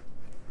help you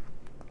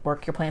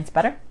work your plants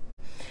better.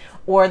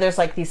 Or there's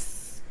like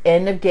these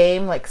end of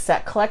game like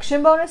set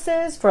collection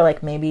bonuses for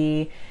like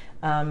maybe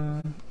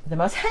the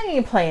most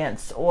hanging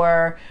plants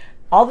or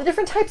all the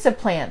different types of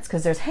plants,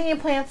 because there's hanging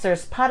plants,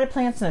 there's potted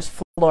plants, and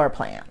there's floor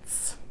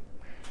plants.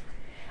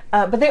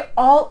 But they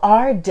all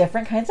are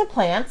different kinds of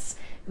plants.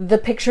 The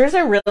pictures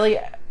are really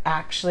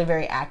actually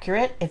very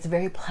accurate. It's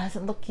very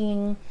pleasant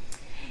looking.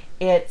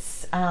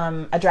 It's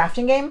a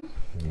drafting game,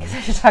 because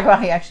I should talk about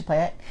how you actually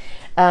play it.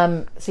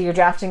 So you're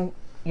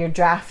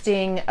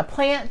drafting a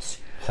plant.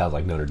 Sounds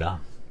like Notre Dame.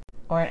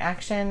 Or an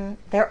action.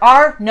 There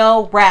are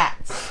no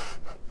rats.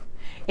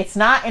 It's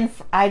not in.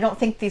 I don't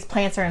think these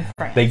plants are in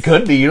France. They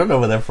could be. You don't know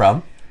where they're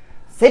from.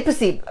 C'est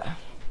possible.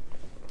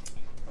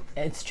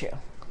 It's true.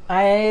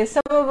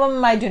 Some of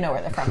them I do know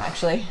where they're from.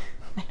 Actually,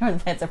 I know where the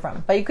plants are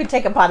from. But you could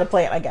take a potted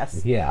plant, I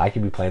guess. Yeah, I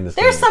could be playing this.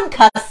 There's game. some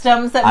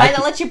customs that might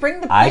not let you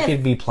bring the plant. I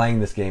could be playing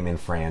this game in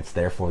France.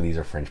 Therefore, these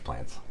are French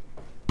plants.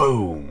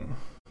 Boom.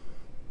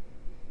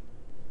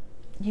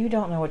 You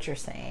don't know what you're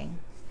saying.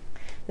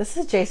 This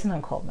is Jason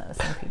on Cold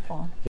Medicine,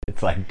 people.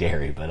 It's like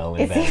dairy, but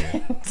only It's better.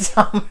 even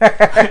dumber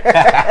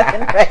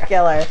than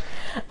regular.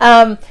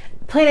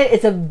 Planet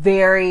is a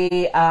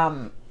very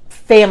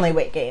family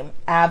weight game.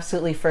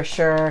 Absolutely, for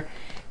sure.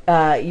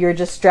 You're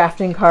just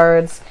drafting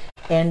cards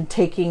and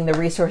taking the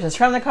resources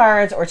from the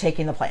cards or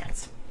taking the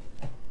plants.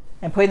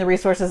 And putting the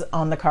resources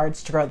on the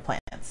cards to grow the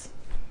plants.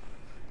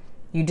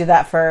 You do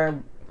that for,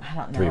 I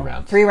don't know, 3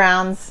 rounds. 3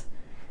 rounds.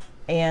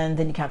 And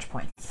then you count your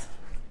points.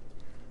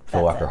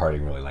 Phil Walker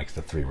Harding really likes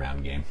the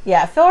 3-round game.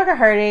 Yeah, Phil Walker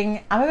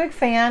Harding, I'm a big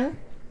fan.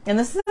 And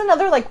this is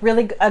another like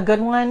really a good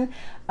one.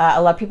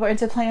 A lot of people are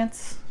into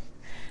plants.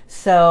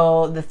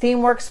 So the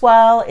theme works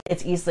well.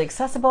 It's easily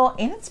accessible.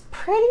 And it's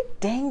pretty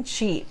dang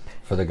cheap.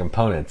 For the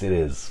components, it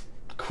is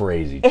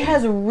crazy cheap. It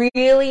has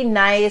really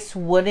nice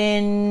some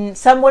wooden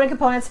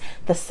components.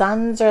 The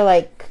suns are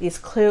like these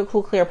cool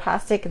clear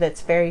plastic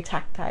that's very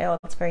tactile.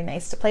 It's very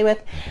nice to play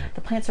with.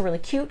 The plants are really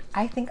cute.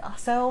 I think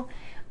also,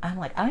 I'm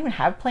like, I don't even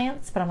have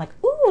plants, but I'm like,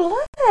 ooh,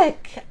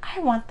 look, I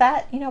want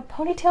that,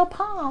 ponytail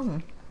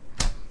palm.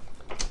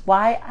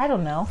 Why? I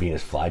don't know.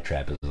 Venus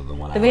flytrap is the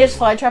one. The Venus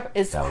flytrap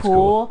is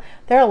cool.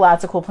 There are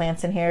lots of cool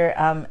plants in here.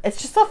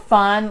 It's just a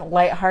fun,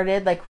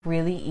 lighthearted, like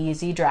really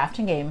easy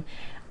drafting game.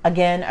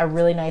 Again, a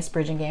really nice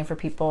bridging game for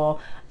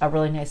people. A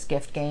really nice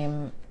gift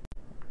game.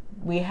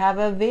 We have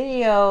a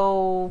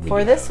video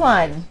for this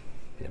one.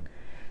 Yep.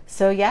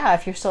 So yeah,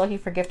 if you're still looking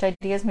for gift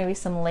ideas, maybe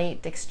some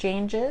late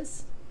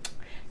exchanges,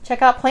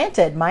 check out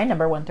Planted, my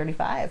number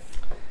 135.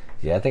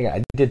 Yeah, I think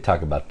I did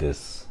talk about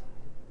this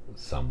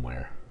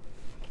somewhere.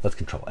 Let's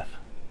control F.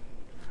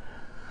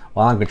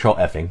 While I'm control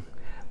Fing,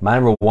 my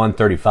number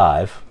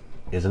 135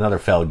 is another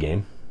Feld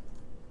game.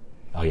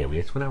 Oh yeah, we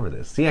just went over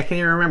this. See, I can't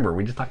even remember.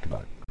 We just talked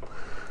about it.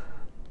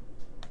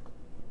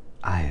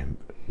 I am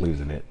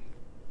losing it.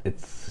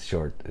 It's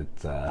short.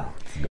 It's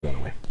going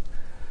away.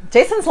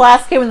 Jason's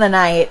last game of the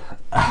night.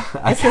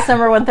 This is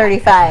number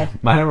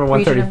 135. My number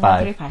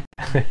 135.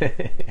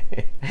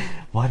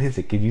 What is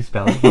it? Can you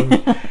spell it for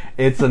me?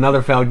 It's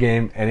another Feld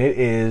game, and it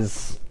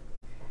is...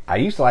 I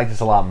used to like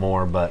this a lot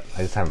more, but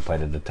I just haven't played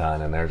it a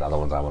ton, and there's other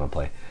ones I want to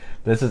play.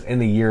 This is In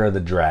the Year of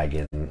the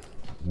Dragon.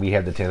 We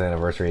have the 10th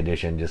anniversary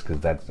edition just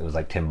because it was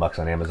like $10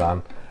 on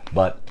Amazon,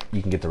 but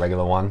you can get the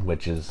regular one,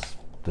 which is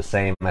the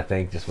same, I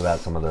think, just without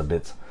some of the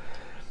bits.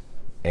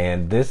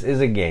 And this is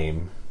a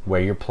game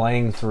where you're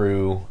playing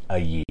through a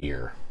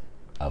year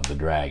of the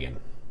dragon.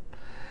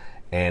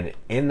 And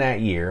in that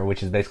year,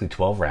 which is basically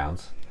 12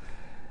 rounds,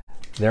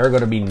 there are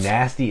going to be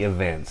nasty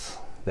events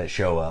that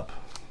show up.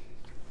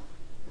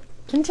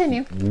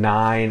 Continue.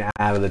 9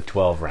 out of the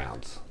 12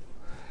 rounds.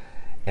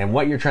 And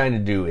what you're trying to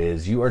do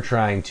is you are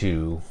trying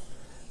to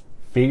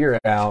figure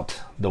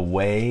out the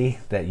way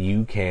that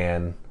you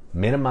can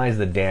minimize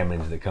the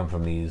damage that come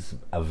from these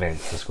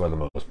events to score the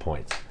most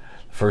points.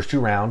 The first 2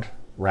 rounds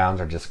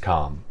are just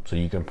calm. So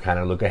you can kind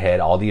of look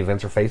ahead. All the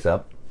events are face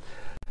up.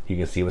 You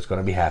can see what's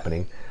going to be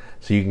happening.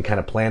 So you can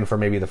kind of plan for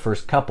maybe the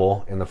first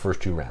couple in the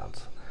first 2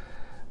 rounds.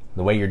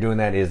 The way you're doing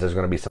that is there's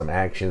going to be some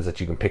actions that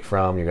you can pick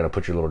from. You're going to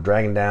put your little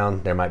dragon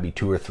down. There might be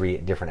 2 or 3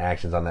 different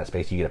actions on that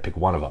space. You get to pick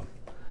one of them.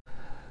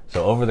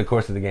 So over the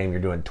course of the game,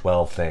 you're doing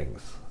 12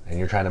 things. And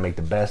you're trying to make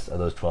the best of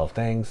those 12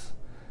 things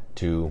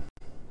to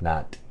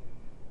not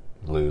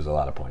lose a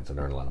lot of points and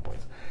earn a lot of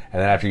points.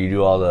 And then after you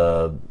do all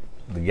the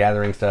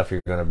gathering stuff,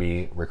 you're going to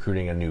be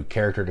recruiting a new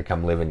character to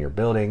come live in your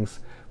buildings,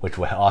 which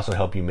will also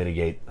help you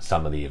mitigate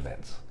some of the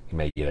events. You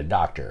may get a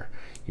doctor.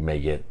 You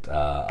may get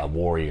a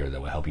warrior that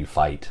will help you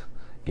fight,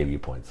 give you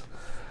points.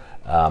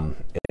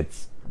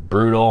 It's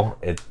brutal.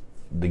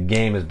 The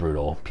game is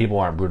brutal. People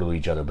aren't brutal to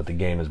each other, but the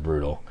game is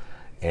brutal.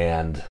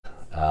 And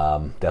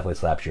definitely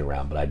slaps you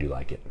around, but I do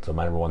like it. So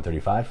my number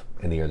 135,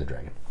 In the Year of the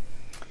Dragon.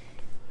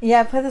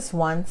 Yeah, I played this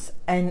once,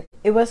 and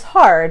it was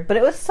hard, but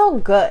it was so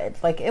good.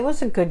 Like, it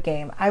was a good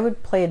game. I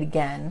would play it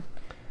again.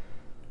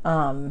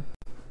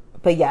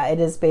 But yeah, it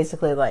is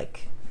basically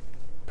like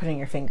putting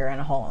your finger in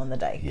a hole in the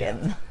dike. Yeah.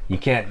 And You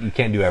can't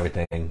do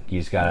everything. You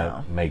just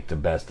gotta make the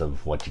best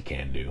of what you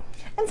can do.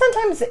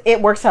 sometimes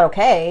it works out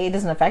okay. It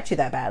doesn't affect you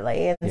that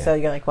badly. And Yeah. so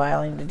you're like, well, I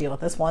only need to deal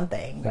with this one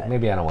thing. Like But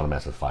maybe I don't want to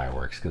mess with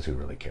fireworks because who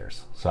really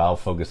cares? So I'll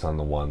focus on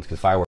the ones because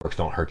fireworks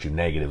don't hurt you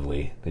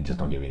negatively. They just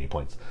don't give you any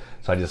points.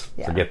 So I just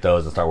forget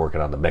those and start working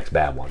on the mixed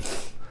bad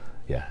ones.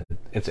 Yeah,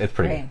 it's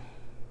pretty Great.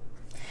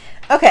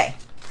 Okay.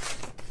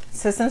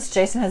 So since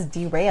Jason has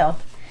derailed,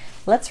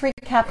 let's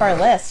recap our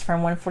list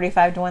from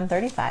 145 to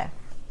 135.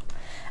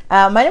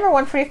 My number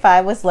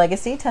 145 was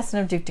Legacy,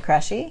 Tessin of Duke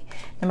Decresci.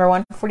 Number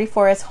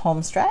 144 is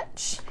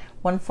Homestretch.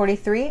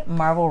 143,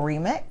 Marvel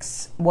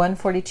Remix.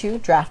 142,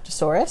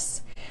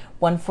 Draftosaurus.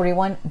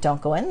 141,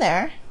 Don't Go In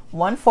There.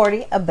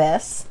 140,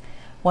 Abyss.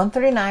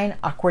 139,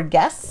 Awkward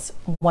Guests.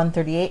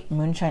 138,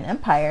 Moonshine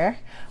Empire.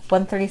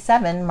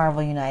 137,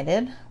 Marvel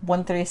United.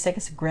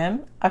 136,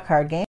 Grimm, a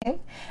card game.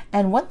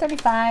 And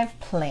 135,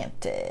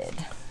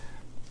 Planted.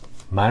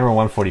 My number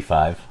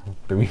 145,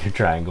 Bermuda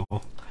Triangle.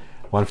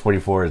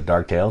 144 is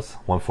Dark Tales.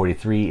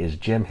 143 is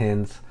Jim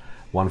Hins.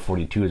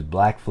 142 is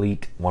Black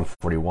Fleet.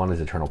 141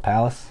 is Eternal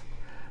Palace.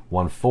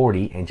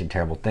 140, Ancient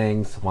Terrible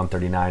Things.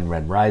 139,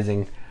 Red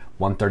Rising.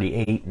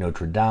 138,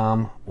 Notre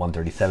Dame.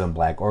 137,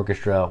 Black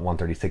Orchestra.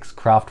 136,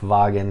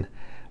 Kraftwagen.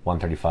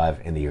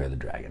 135, In the Year of the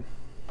Dragon.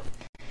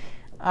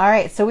 All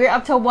right, so we're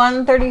up to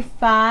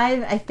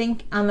 135. I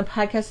think on the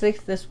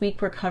podcast this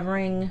week we're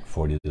covering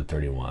 40 to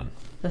 31.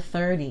 the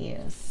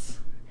 30s.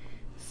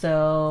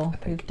 So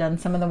we've done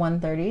some of the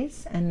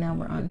 130s, and now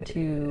we're on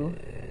to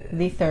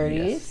the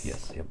 30s.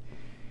 Yes, yep.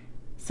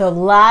 So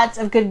lots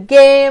of good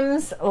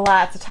games,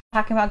 lots of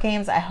talking about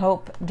games. I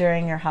hope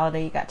during your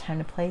holiday you got time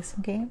to play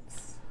some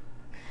games,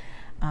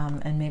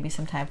 and maybe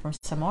some time for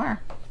some more.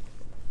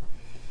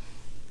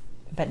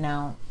 But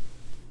now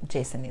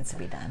Jason needs to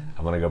be done.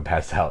 I'm going to go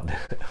pass out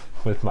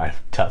with my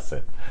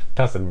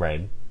Tussin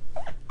brain.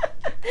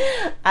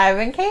 I've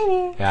been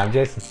Katie. Yeah, I'm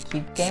Jason.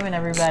 Keep gaming,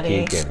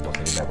 everybody. Keep gaming. Don't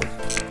think about it.